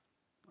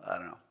 I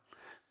don't know.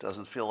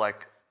 Doesn't feel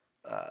like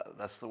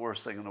that's the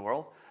worst thing in the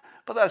world,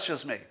 but that's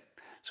just me.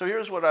 So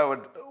here's what I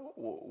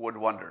would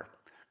wonder.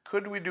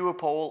 Could we do a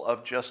poll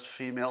of just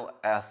female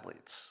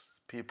athletes,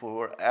 people who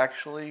are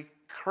actually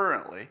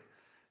currently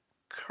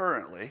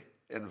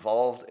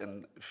involved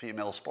in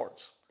female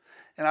sports?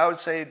 And I would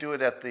say do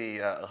it at the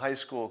high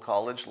school,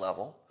 college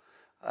level.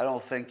 I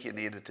don't think you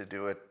needed to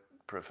do it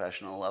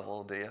professional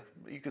level, do you?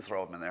 You could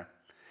throw them in there.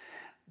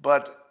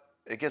 But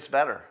it gets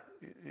better.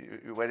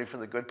 You're waiting for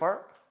the good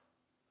part?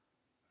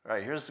 All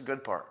right, here's the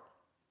good part.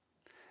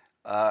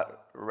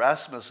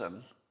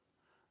 Rasmussen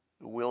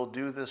will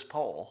do this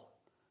poll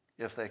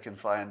if they can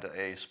find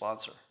a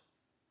sponsor.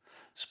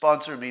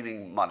 Sponsor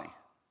meaning money.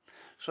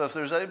 So if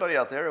there's anybody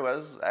out there who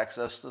has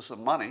access to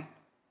some money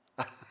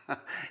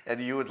and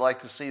you would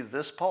like to see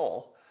this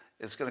poll,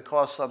 it's going to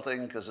cost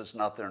something because it's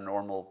not their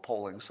normal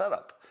polling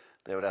setup.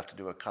 They would have to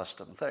do a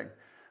custom thing.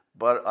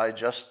 But I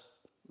just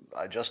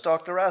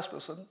talked to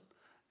Rasmussen,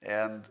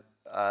 and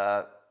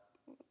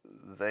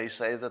they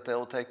say that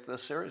they'll take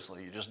this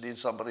seriously. You just need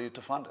somebody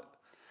to fund it.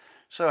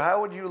 So how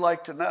would you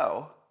like to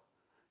know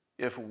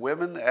if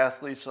women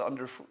athletes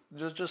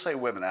just say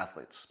women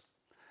athletes.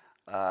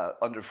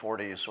 Under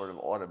 40 is sort of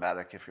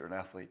automatic if you're an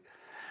athlete.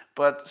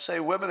 But say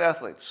women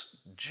athletes,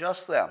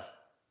 just them,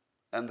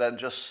 and then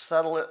just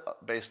settle it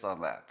based on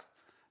that.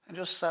 And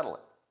just settle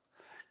it.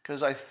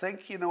 Because I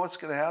think you know what's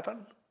going to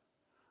happen?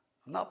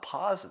 I'm not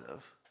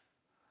positive,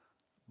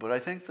 but I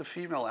think the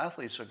female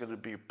athletes are going to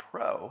be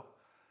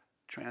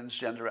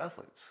pro-transgender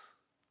athletes.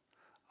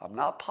 I'm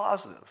not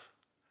positive,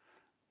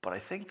 but I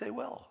think they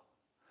will.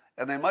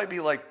 And they might be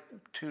like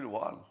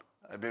 2-1.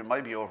 I mean, it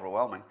might be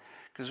overwhelming.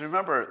 Because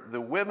remember, the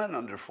women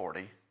under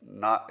 40,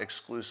 not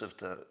exclusive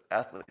to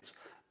athletes,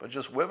 but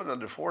just women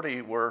under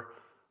 40 were,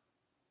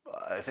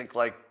 I think,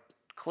 like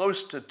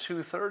close to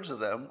 2/3 of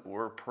them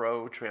were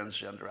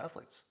pro-transgender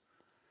athletes.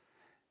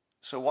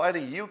 So why do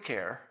you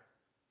care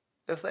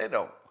if they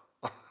don't?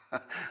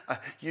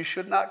 You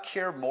should not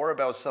care more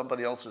about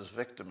somebody else's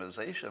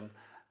victimization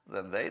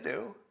than they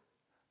do,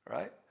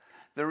 right?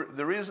 The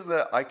reason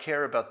that I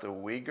care about the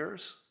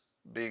Uyghurs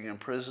being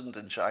imprisoned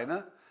in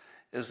China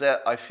is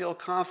that I feel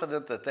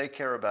confident that they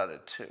care about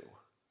it too,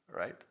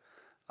 right?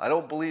 I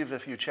don't believe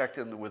if you checked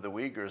in with the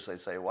Uyghurs, they'd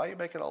say, "Why are you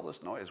making all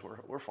this noise?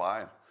 We're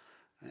fine.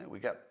 Yeah, we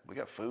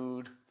got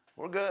food.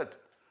 We're good."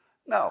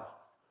 No,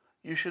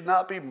 you should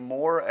not be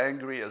more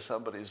angry at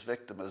somebody's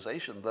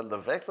victimization than the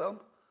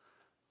victim.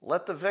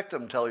 Let the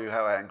victim tell you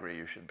how angry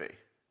you should be,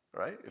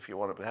 right? If you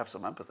want to have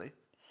some empathy.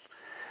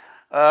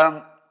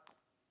 All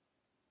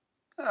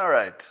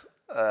right.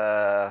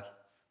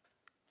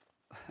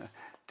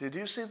 Did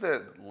you see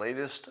the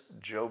latest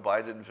Joe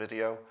Biden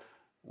video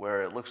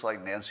where it looks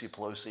like Nancy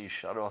Pelosi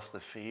shut off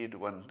the feed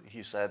when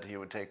he said he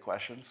would take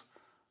questions?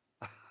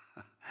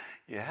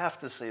 You have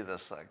to see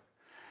this thing.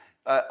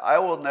 I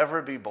will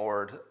never be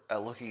bored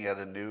at looking at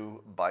a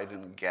new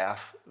Biden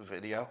gaffe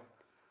video,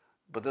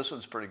 but this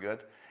one's pretty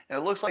good. And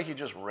it looks like he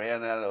just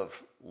ran out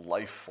of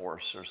life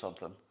force or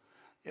something.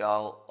 You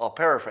know, I'll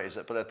paraphrase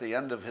it, but at the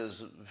end of his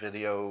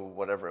video,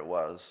 whatever it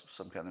was,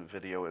 some kind of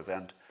video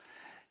event,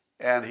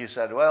 and he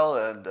said, "Well,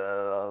 and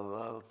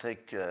I'll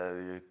take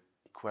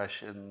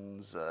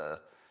questions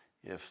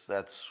if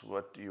that's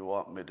what you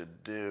want me to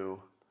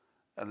do."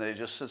 And they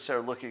just sits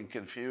there looking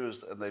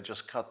confused, and they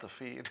just cut the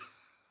feed.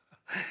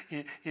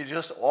 He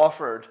just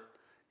offered,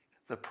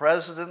 the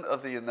President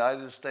of the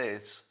United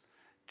States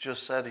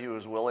just said he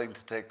was willing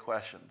to take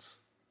questions.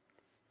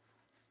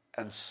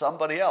 And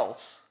somebody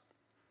else,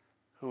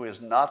 who is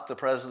not the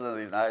President of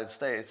the United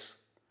States,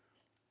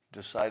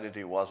 decided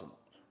he wasn't.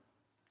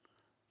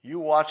 You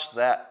watched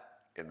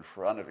that in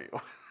front of you.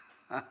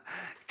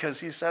 Because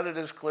he said it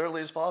as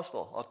clearly as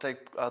possible.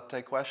 I'll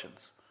take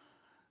questions.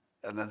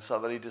 And then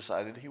somebody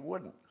decided he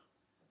wouldn't.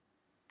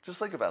 Just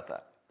think about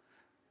that.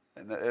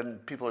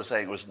 And people are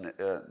saying it was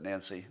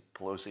Nancy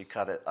Pelosi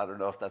cut it. I don't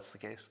know if that's the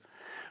case.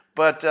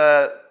 But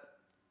and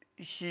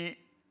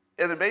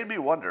it made me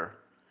wonder,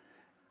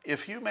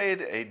 if you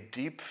made a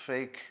deep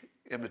fake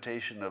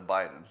imitation of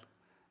Biden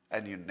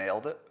and you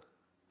nailed it,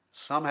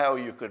 somehow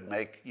you could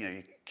make,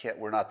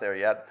 we're not there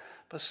yet,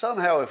 but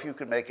somehow if you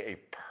could make a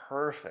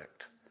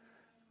perfect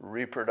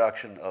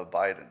reproduction of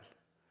Biden,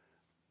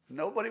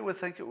 nobody would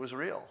think it was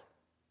real.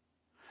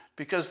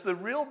 Because the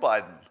real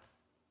Biden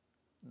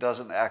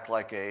doesn't act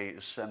like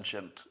a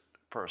sentient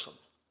person.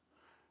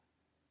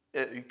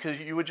 Because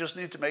you would just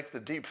need to make the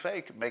deep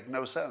fake make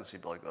no sense.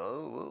 You'd be like,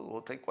 "Oh,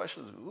 we'll take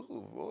questions,"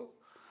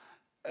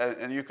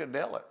 and you could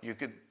nail it. You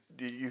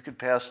could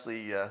pass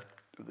the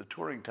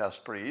Turing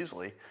test pretty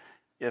easily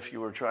if you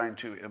were trying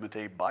to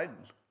imitate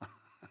Biden.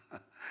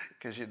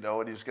 because you know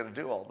what he's going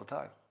to do all the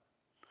time,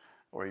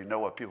 or you know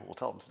what people will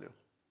tell him to do.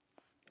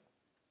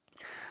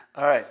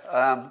 All right.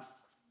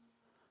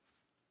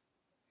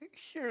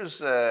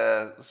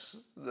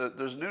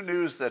 There's new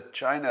news that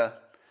China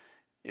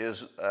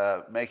is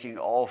making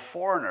all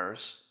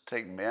foreigners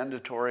take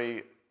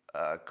mandatory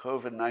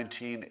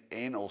COVID-19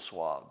 anal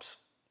swabs.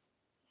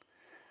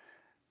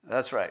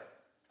 That's right.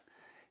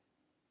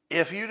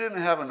 If you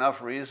didn't have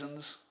enough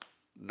reasons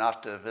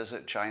not to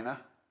visit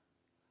China,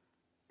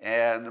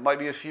 and there might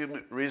be a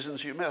few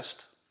reasons you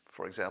missed,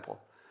 for example,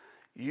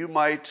 you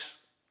might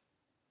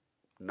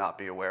not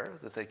be aware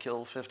that they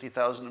kill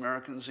 50,000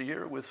 Americans a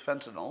year with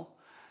fentanyl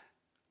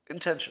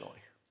intentionally.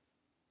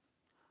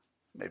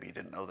 Maybe you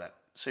didn't know that.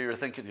 So you're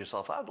thinking to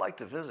yourself, I'd like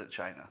to visit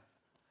China.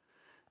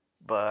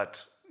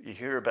 But you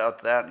hear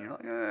about that and you're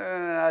like,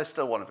 I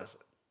still want to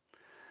visit.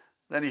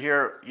 Then you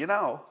hear,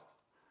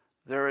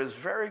 there is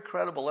very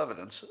credible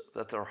evidence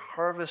that they're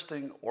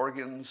harvesting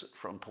organs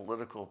from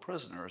political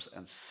prisoners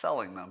and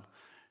selling them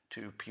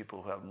to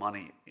people who have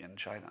money in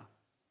China.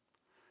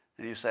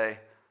 And you say,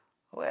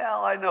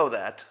 well, I know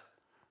that,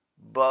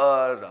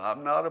 but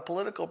I'm not a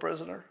political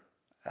prisoner.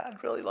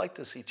 I'd really like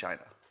to see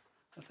China.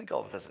 I think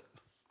I'll visit.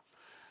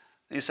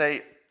 And you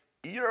say,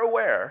 you're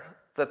aware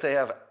that they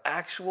have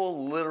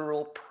actual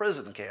literal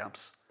prison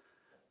camps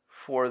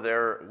for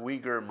their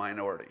Uyghur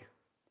minority.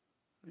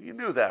 You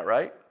knew that,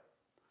 right?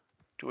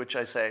 To which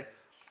I say,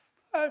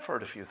 I've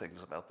heard a few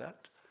things about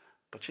that.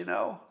 But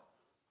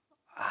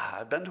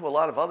I've been to a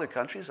lot of other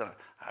countries and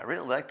I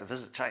really like to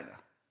visit China.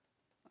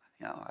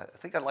 I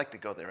think I'd like to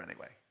go there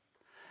anyway.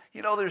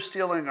 They're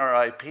stealing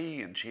our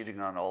IP and cheating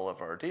on all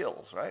of our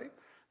deals, right?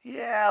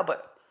 Yeah,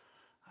 but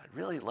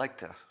I'd like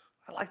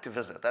to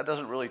visit. That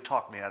doesn't really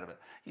talk me out of it.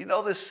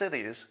 The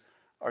cities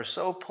are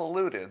so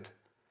polluted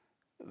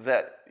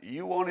that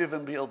you won't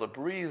even be able to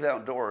breathe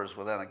outdoors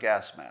without a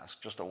gas mask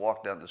just to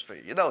walk down the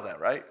street. You know that,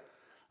 right?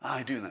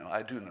 I do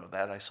know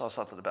that. I saw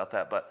something about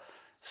that. But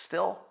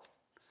still,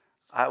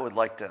 I would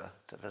like to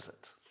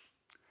visit.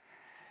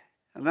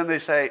 And then they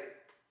say,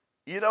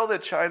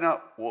 that China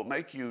will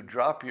make you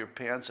drop your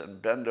pants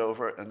and bend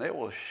over, and they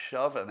will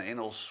shove an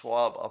anal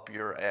swab up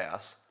your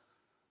ass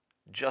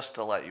just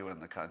to let you in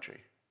the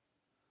country.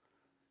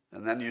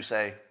 And then you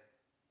say,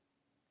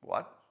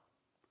 what?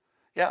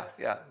 Yeah,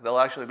 they'll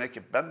actually make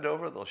you bend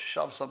over, they'll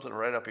shove something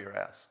right up your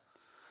ass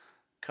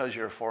because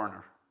you're a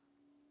foreigner.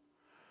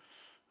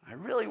 I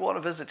really want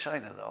to visit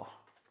China, though.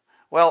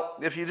 Well,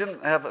 if you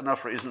didn't have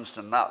enough reasons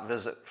to not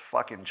visit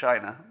fucking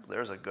China,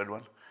 there's a good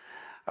one.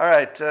 All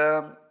right,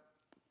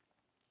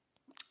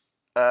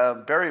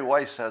 Barry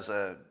Weiss has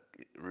a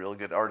real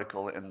good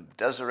article in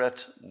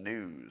Deseret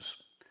News.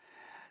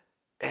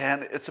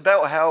 And it's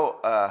about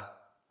how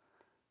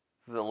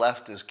the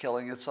left is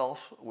killing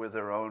itself with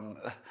their own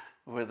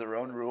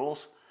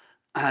rules.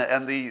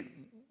 And the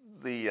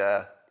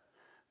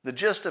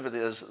gist of it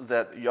is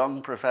that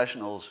young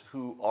professionals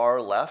who are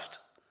left,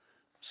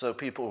 so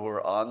people who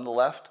are on the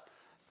left,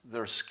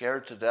 they're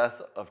scared to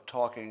death of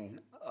talking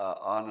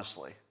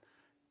honestly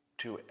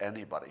to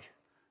anybody,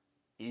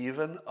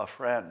 even a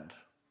friend.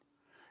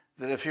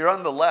 That if you're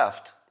on the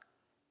left,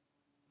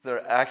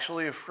 they're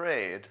actually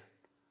afraid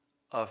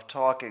of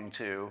talking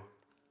to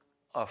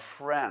a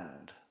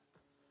friend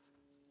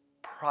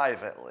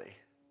privately.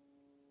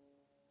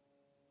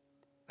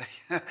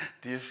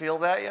 Do you feel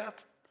that yet?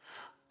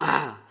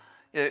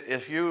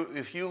 If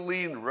you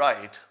lean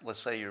right, let's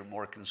say you're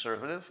more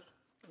conservative,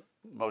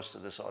 most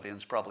of this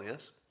audience probably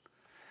is,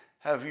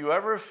 have you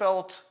ever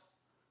felt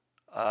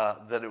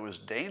that it was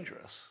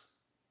dangerous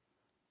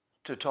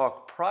to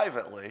talk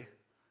privately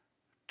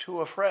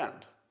to a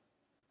friend?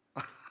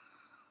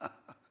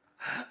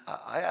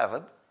 I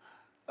haven't.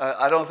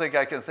 I don't think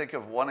I can think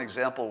of one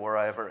example where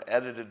I ever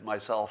edited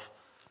myself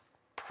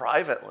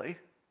privately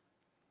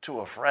to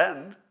a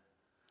friend.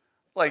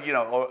 Like, there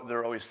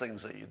are always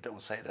things that you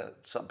don't say to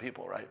some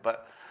people, right?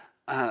 But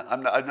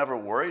I've never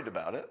worried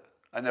about it.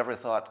 I never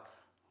thought,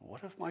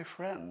 what if my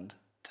friend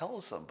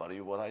tells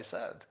somebody what I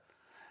said?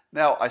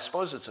 Now, I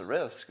suppose it's a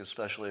risk,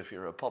 especially if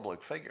you're a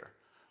public figure.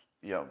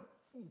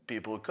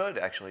 People could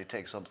actually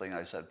take something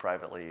I said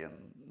privately and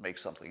make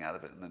something out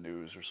of it in the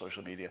news or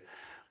social media.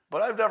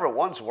 But I've never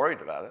once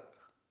worried about it.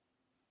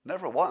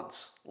 Never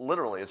once.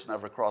 Literally, it's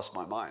never crossed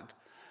my mind.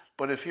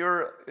 But if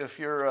you're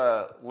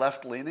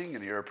left-leaning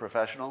and you're a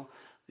professional,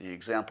 the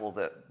example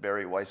that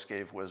Barry Weiss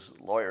gave was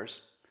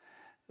lawyers,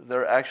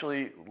 they're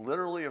actually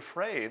literally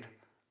afraid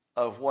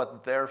of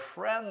what their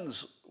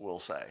friends will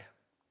say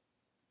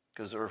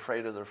because they're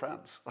afraid of their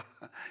friends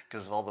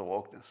because of all the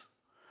wokeness.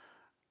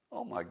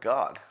 Oh my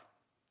God.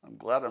 I'm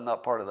glad I'm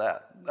not part of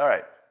that. All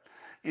right.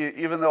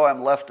 Even though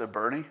I'm left of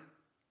Bernie,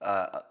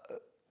 I'm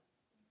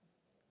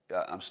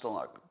still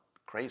not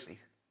crazy.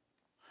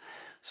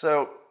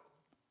 So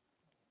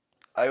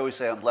I always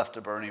say I'm left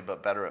of Bernie,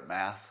 but better at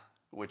math,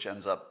 which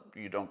ends up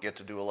you don't get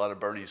to do a lot of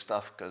Bernie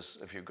stuff because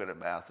if you're good at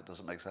math, it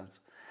doesn't make sense.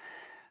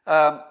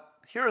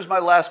 Here is my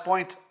last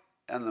point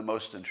and the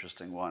most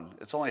interesting one.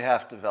 It's only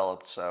half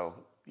developed, so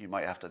you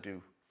might have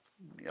to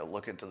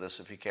look into this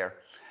if you care.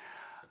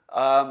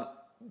 Um,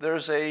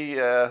 there's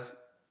a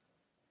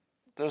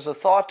there's a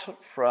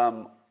thought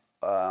from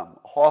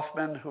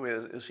Hoffman, who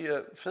is he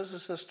a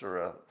physicist or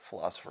a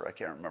philosopher? I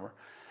can't remember.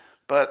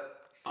 But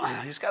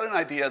he's got an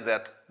idea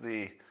that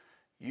the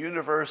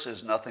universe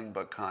is nothing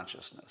but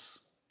consciousness,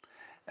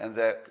 and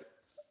that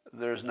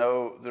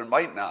there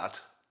might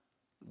not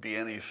be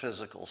any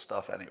physical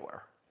stuff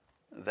anywhere.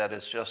 That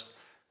it's just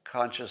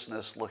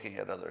consciousness looking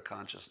at other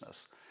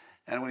consciousness.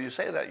 And when you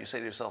say that, you say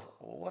to yourself,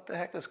 well, what the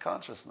heck is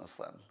consciousness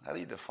then? How do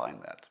you define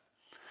that?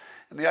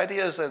 And the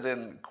idea is that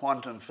in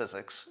quantum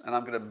physics, and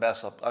I'm going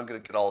to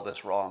get all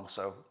this wrong,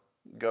 so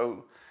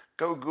go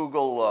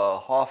Google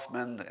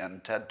Hoffman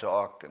and TED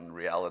Talk and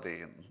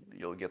reality, and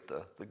you'll get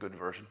the good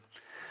version.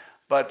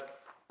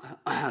 But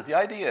the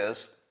idea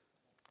is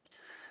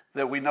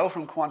that we know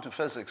from quantum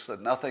physics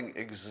that nothing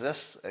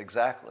exists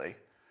exactly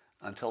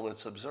until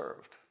it's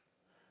observed.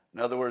 In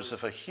other words,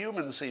 if a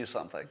human sees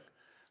something,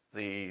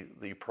 the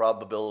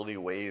probability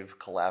wave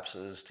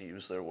collapses, to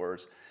use their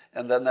words,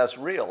 and then that's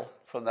real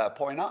from that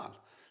point on.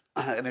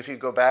 And if you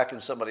go back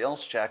and somebody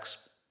else checks,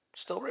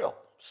 still real,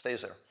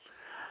 stays there.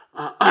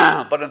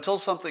 But until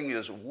something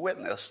is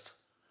witnessed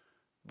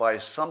by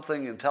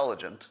something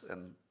intelligent,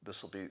 and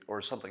this will be,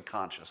 or something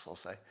conscious, I'll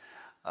say,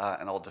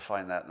 and I'll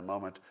define that in a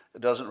moment,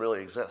 it doesn't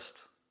really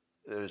exist.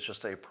 It's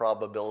just a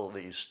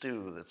probability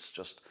stew that's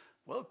just,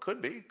 well,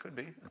 could be,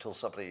 until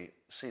somebody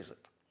sees it.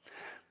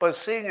 But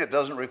seeing it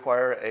doesn't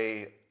require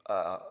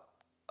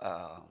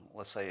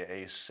let's say,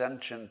 a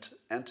sentient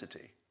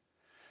entity.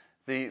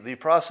 The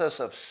process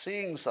of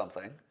seeing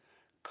something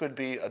could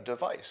be a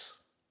device.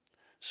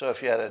 So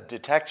if you had a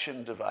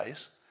detection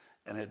device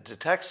and it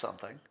detects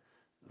something,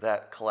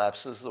 that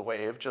collapses the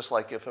wave, just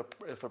like if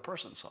a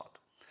person saw it.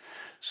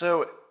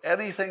 So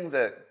anything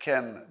that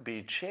can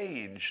be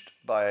changed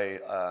by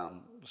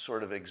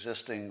sort of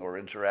existing or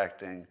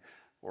interacting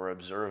or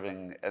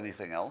observing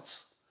anything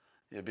else,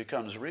 it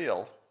becomes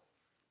real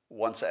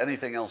once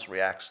anything else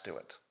reacts to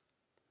it.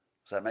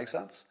 Does that make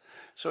sense?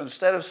 So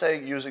instead of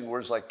using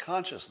words like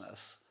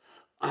consciousness,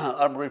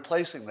 I'm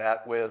replacing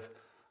that with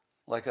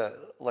like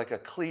a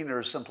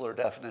cleaner, simpler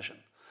definition,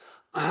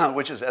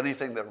 which is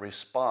anything that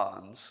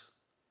responds,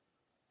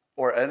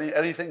 or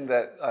anything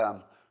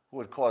that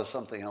would cause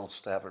something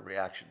else to have a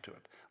reaction to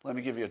it. Let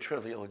me give you a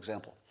trivial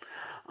example.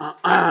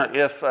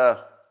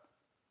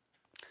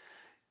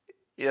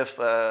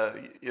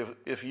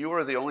 If you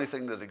were the only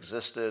thing that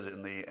existed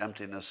in the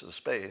emptiness of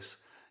space,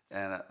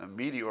 and a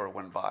meteor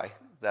went by,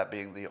 that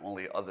being the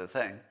only other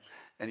thing,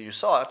 and you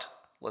saw it,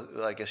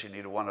 I guess you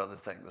needed one other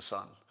thing, the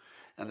sun.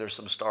 And there's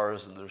some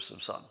stars and there's some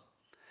sun.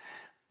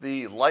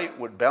 The light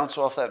would bounce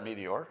off that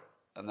meteor,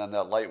 and then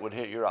that light would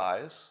hit your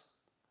eyes,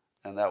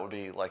 and that would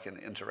be like an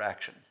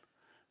interaction.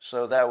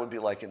 So that would be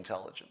like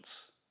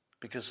intelligence,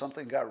 because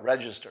something got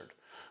registered,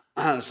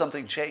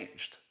 something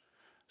changed.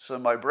 So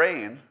my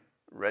brain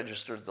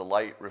registered the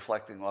light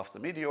reflecting off the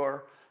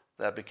meteor,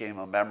 that became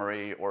a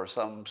memory or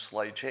some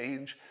slight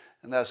change,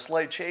 and that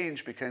slight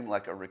change became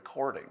like a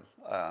recording,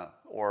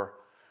 or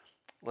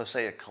let's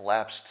say it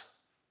collapsed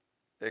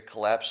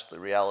the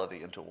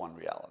reality into one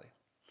reality.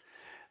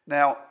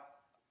 Now,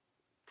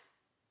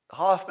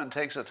 Hoffman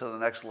takes it to the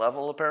next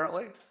level,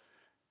 apparently,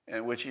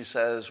 in which he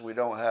says we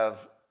don't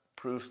have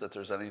proof that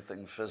there's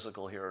anything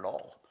physical here at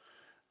all.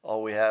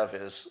 All we have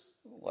is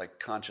like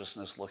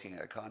consciousness looking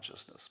at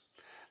consciousness.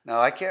 Now,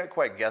 I can't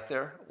quite get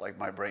there, like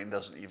my brain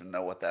doesn't even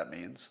know what that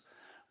means,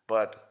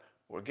 but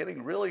we're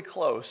getting really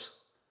close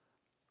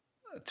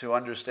to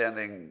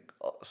understanding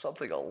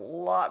something a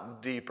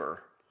lot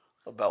deeper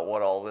about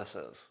what all this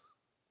is.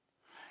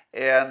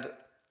 And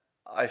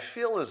I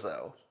feel as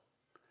though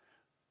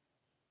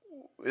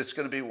it's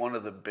going to be one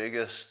of the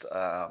biggest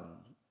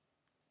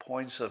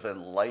points of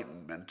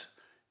enlightenment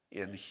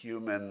in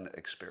human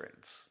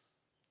experience.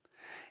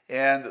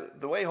 And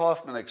the way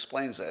Hoffman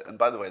explains it, and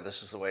by the way,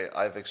 this is the way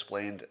I've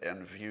explained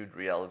and viewed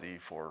reality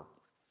for,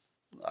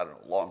 I don't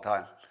know, a long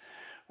time,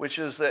 which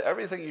is that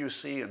everything you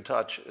see and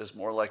touch is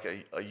more like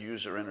a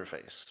user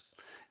interface.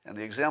 And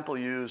the example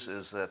used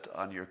is that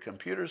on your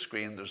computer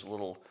screen, there's a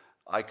little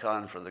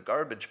icon for the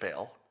garbage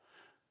pail,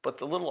 but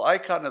the little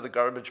icon of the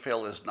garbage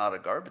pail is not a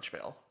garbage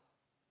pail.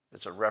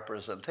 It's a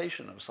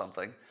representation of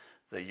something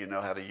that you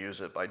know how to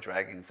use it by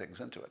dragging things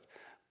into it.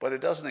 But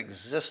it doesn't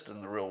exist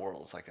in the real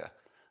world.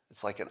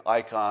 It's like an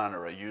icon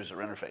or a user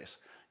interface.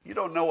 You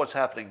don't know what's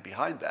happening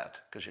behind that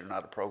because you're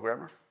not a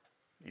programmer.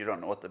 You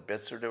don't know what the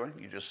bits are doing.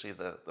 You just see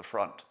the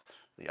front,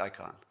 the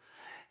icon.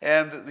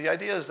 And the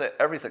idea is that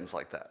everything's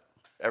like that.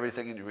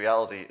 Everything in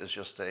reality is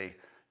just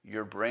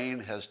your brain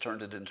has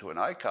turned it into an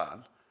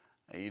icon,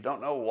 and you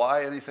don't know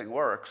why anything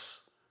works.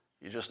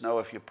 You just know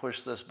if you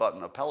push this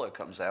button, a pellet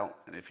comes out,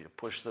 and if you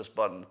push this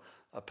button,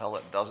 a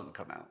pellet doesn't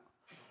come out.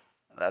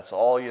 That's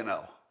all you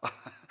know.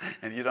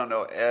 And you don't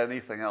know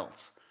anything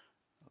else.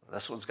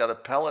 This one's got a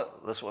pellet,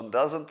 this one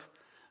doesn't,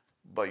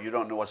 but you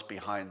don't know what's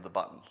behind the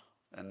button,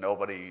 and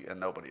nobody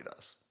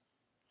does.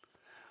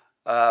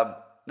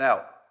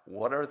 Now,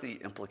 what are the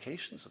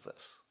implications of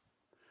this?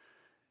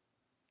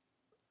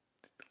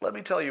 Let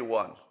me tell you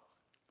one.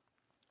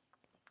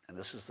 And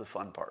this is the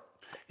fun part.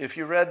 If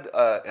you read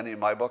any of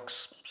my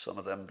books, some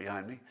of them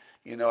behind me,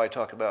 you know I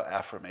talk about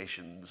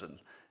affirmations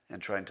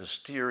and trying to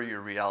steer your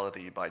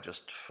reality by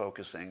just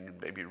focusing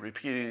and maybe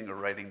repeating or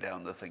writing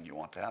down the thing you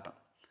want to happen.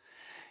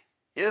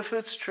 If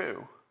it's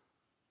true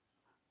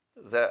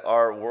that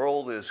our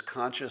world is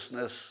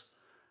consciousness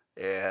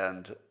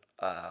and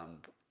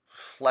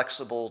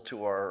flexible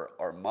to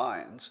our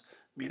minds,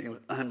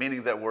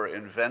 meaning that we're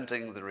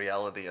inventing the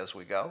reality as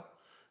we go,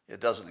 it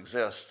doesn't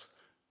exist,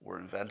 we're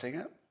inventing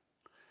it.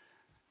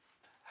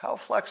 How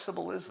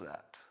flexible is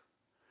that?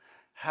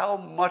 How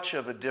much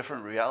of a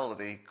different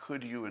reality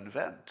could you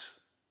invent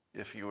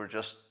if you were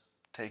just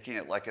taking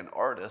it like an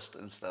artist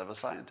instead of a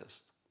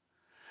scientist?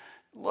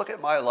 Look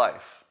at my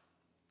life.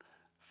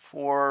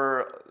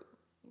 For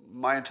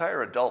my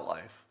entire adult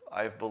life,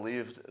 I've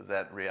believed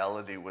that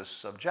reality was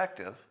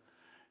subjective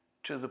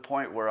to the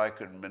point where I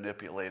could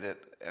manipulate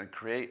it and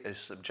create a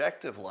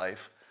subjective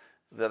life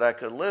that I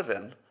could live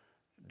in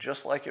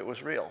just like it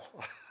was real.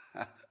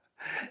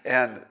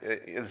 And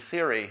in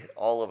theory,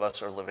 all of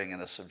us are living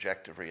in a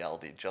subjective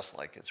reality just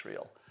like it's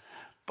real.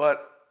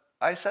 But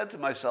I said to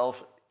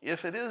myself,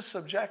 if it is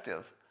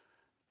subjective,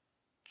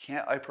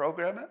 can't I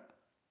program it?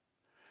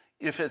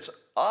 If it's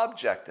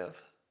objective,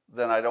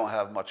 then I don't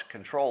have much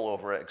control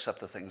over it except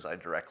the things I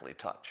directly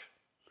touch.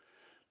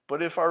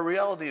 But if our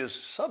reality is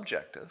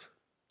subjective,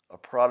 a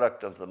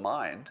product of the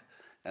mind,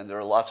 and there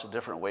are lots of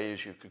different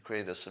ways you could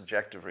create a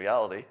subjective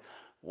reality.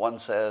 One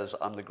says,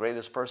 I'm the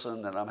greatest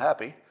person and I'm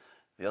happy.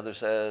 The other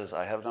says,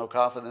 I have no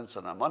confidence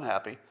and I'm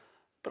unhappy.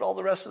 But all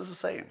the rest is the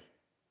same.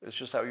 It's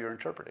just how you're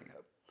interpreting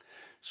it.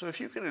 So if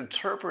you can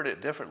interpret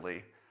it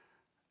differently,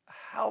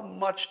 how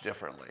much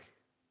differently?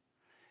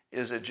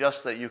 Is it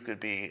just that you could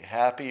be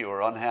happy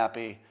or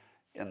unhappy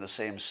in the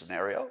same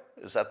scenario?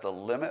 Is that the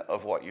limit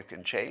of what you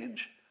can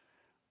change?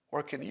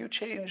 Or can you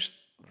change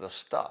the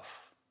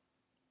stuff?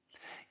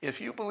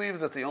 If you believe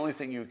that the only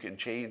thing you can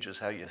change is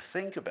how you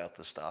think about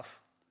the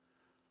stuff,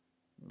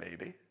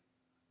 maybe,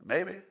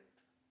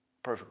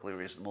 perfectly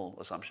reasonable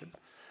assumption.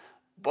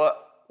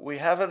 But we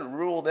haven't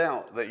ruled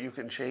out that you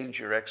can change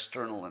your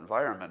external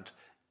environment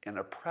in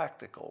a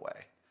practical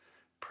way.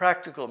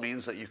 Practical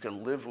means that you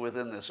can live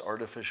within this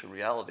artificial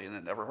reality and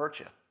it never hurts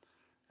you,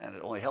 and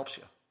it only helps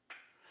you.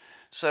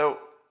 So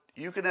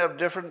you can have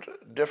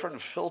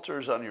different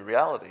filters on your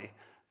reality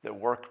that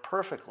work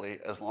perfectly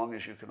as long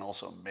as you can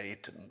also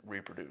mate and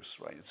reproduce,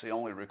 right? It's the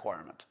only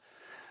requirement.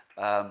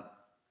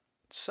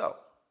 So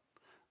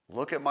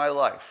look at my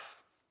life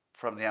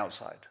from the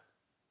outside.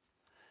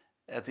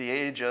 At the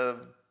age of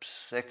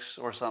 6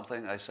 or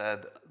something, I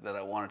said that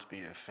I wanted to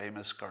be a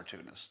famous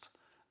cartoonist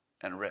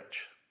and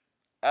rich.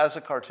 As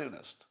a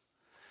cartoonist,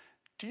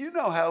 do you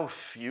know how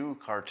few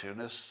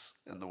cartoonists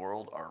in the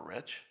world are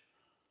rich?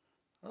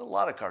 There's a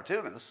lot of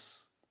cartoonists,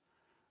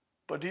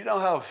 but do you know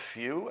how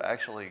few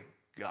actually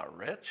got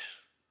rich?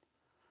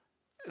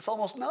 It's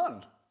almost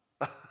none.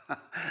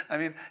 I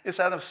mean, it's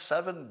out of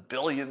 7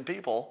 billion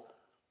people,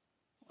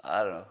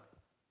 I don't know,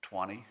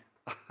 20,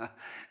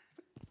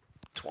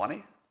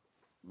 20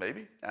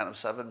 maybe, out of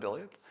 7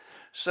 billion.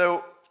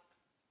 So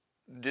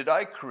did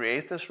I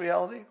create this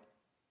reality?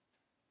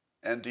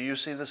 And do you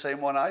see the same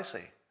one I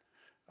see?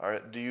 Or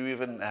do you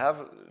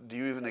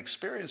even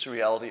experience a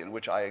reality in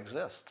which I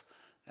exist?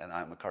 And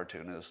I'm a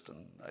cartoonist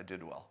and I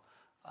did well.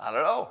 I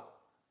don't know.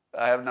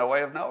 I have no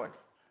way of knowing.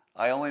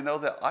 I only know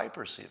that I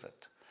perceive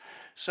it.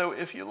 So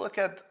if you look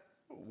at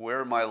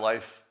where my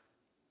life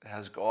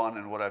has gone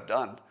and what I've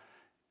done,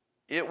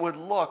 it would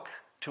look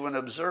to an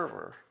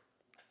observer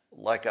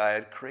like I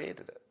had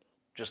created it,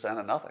 just out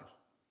of nothing.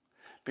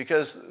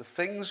 Because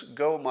things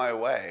go my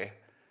way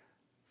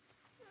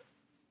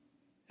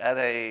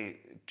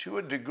to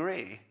a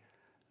degree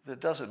that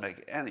doesn't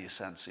make any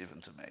sense even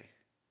to me.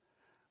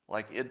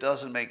 Like, it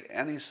doesn't make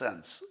any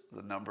sense,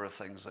 the number of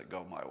things that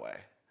go my way.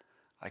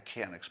 I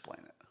can't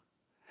explain it.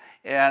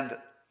 And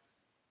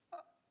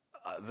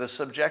the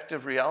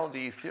subjective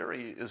reality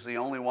theory is the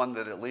only one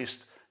that at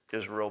least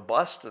is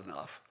robust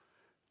enough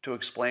to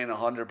explain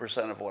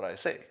 100% of what I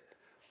see.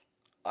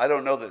 I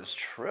don't know that it's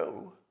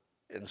true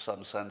in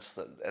some sense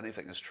that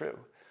anything is true.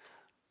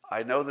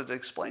 I know that it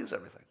explains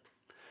everything.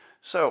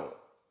 So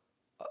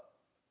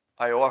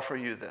I offer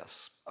you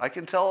this. I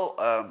can tell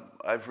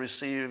I've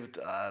received,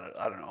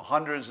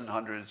 hundreds and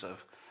hundreds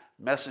of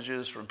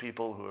messages from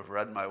people who have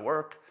read my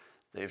work.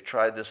 They've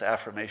tried this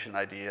affirmation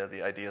idea,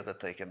 the idea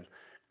that they can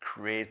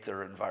create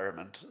their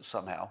environment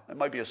somehow. It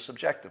might be a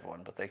subjective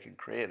one, but they can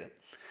create it.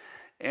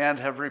 And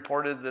have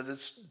reported that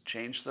it's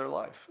changed their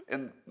life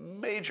in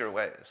major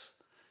ways.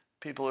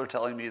 People are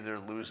telling me they're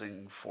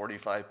losing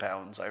 45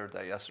 pounds. I heard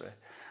that yesterday.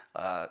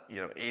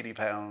 80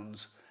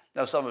 pounds.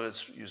 Now, some of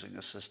it's using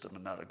a system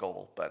and not a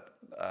goal, but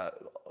a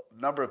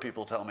number of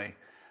people tell me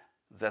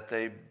that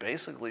they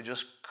basically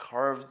just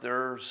carved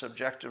their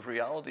subjective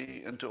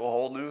reality into a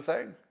whole new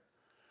thing.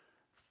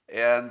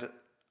 And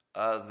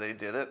they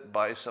did it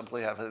by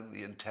simply having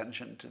the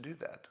intention to do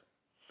that.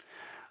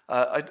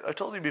 I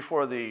told you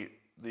before, the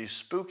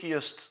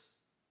spookiest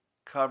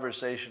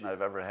conversation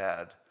I've ever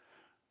had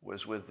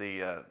was with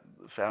the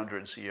founder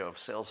and CEO of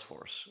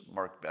Salesforce,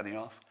 Mark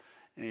Benioff,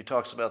 and he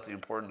talks about the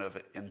importance of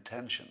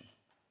intention.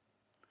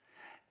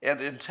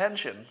 And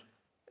intention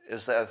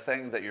is that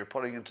thing that you're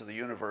putting into the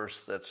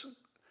universe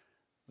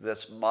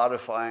that's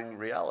modifying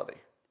reality.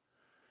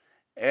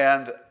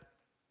 And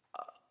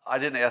I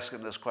didn't ask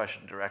him this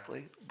question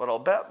directly, but I'll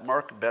bet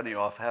Mark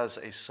Benioff has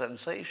a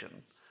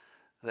sensation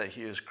that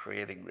he is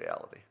creating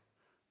reality,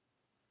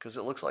 because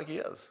it looks like he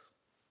is,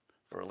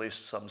 or at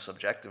least some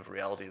subjective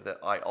reality that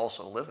I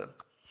also live in.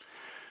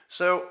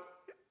 So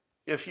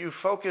if you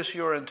focus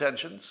your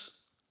intentions,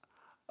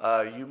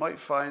 you might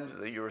find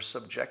that your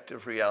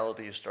subjective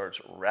reality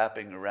starts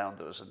wrapping around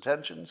those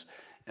intentions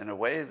in a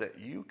way that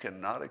you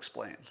cannot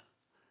explain.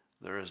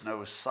 There is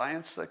no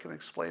science that can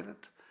explain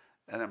it,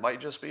 and it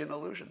might just be an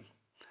illusion.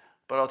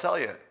 But I'll tell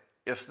you,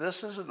 if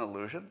this is an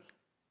illusion,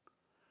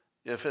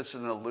 if it's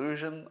an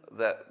illusion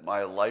that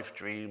my life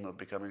dream of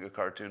becoming a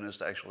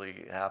cartoonist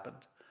actually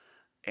happened,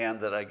 and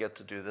that I get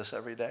to do this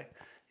every day,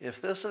 if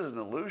this is an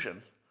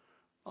illusion,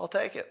 I'll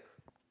take it.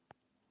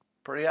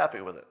 Pretty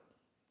happy with it.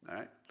 All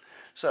right?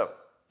 So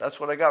that's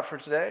what I got for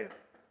today.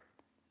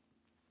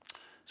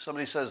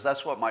 Somebody says,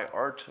 that's what my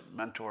art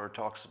mentor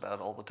talks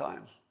about all the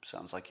time.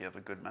 Sounds like you have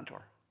a good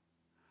mentor.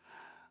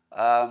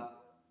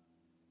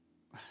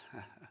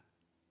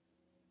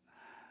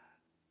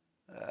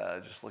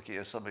 Just looking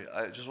at somebody,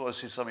 I just want to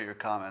see some of your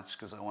comments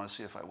because I want to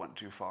see if I went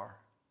too far.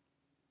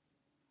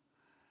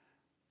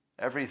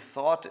 Every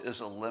thought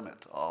is a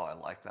limit. Oh, I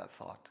like that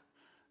thought.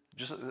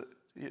 Just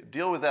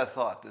deal with that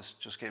thought. This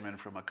just came in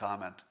from a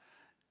comment.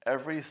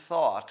 Every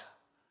thought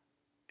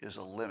is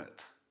a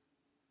limit.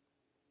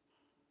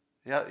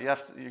 Yeah, you're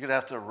going to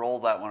have to roll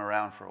that one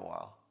around for a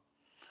while.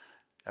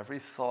 Every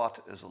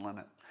thought is a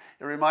limit.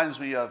 It reminds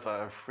me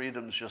of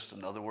freedom's just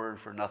another word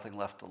for nothing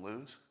left to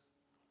lose.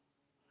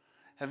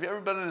 Have you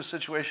ever been in a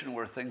situation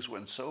where things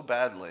went so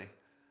badly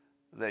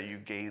that you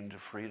gained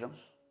freedom?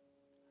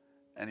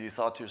 And you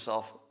thought to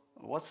yourself,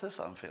 what's this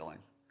I'm feeling?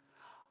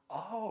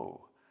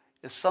 Oh,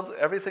 it's something,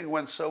 everything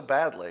went so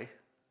badly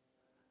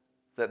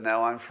that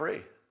now I'm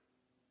free.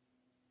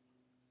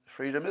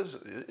 Freedom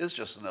is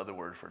just another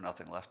word for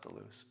nothing left to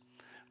lose.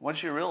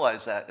 Once you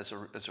realize that, it's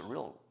a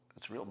real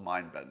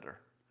mind bender.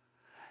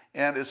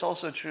 And it's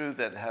also true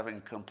that having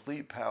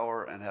complete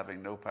power and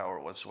having no power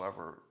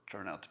whatsoever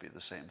turn out to be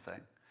the same thing.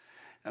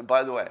 And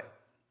by the way,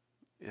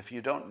 if you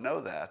don't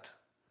know that,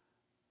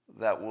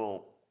 that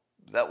will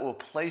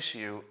place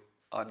you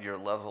on your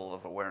level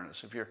of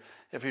awareness. If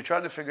you're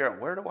trying to figure out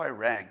where do I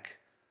rank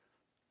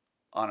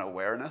on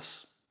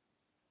awareness,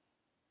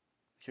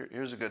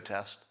 here's a good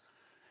test.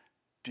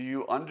 Do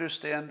you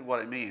understand what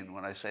I mean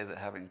when I say that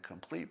having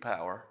complete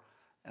power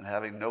and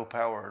having no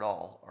power at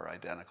all are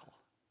identical?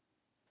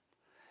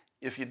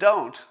 If you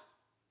don't,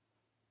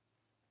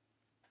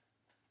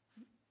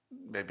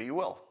 maybe you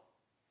will.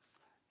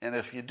 And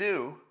if you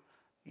do,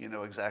 you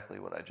know exactly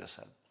what I just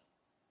said.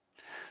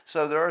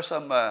 So there are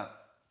some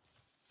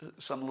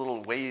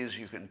little ways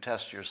you can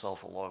test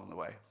yourself along the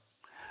way.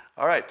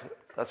 All right,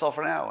 that's all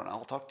for now, and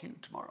I'll talk to you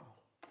tomorrow.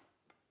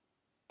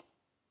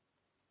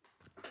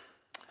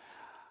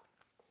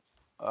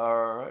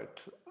 All right.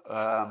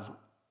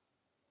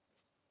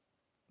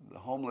 The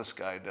homeless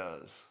guy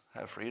does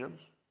have freedom.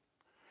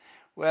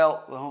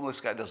 Well, the homeless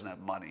guy doesn't have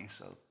money,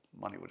 so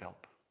money would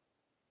help.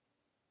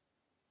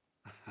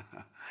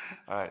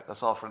 All right,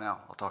 that's all for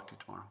now. I'll talk to you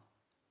tomorrow.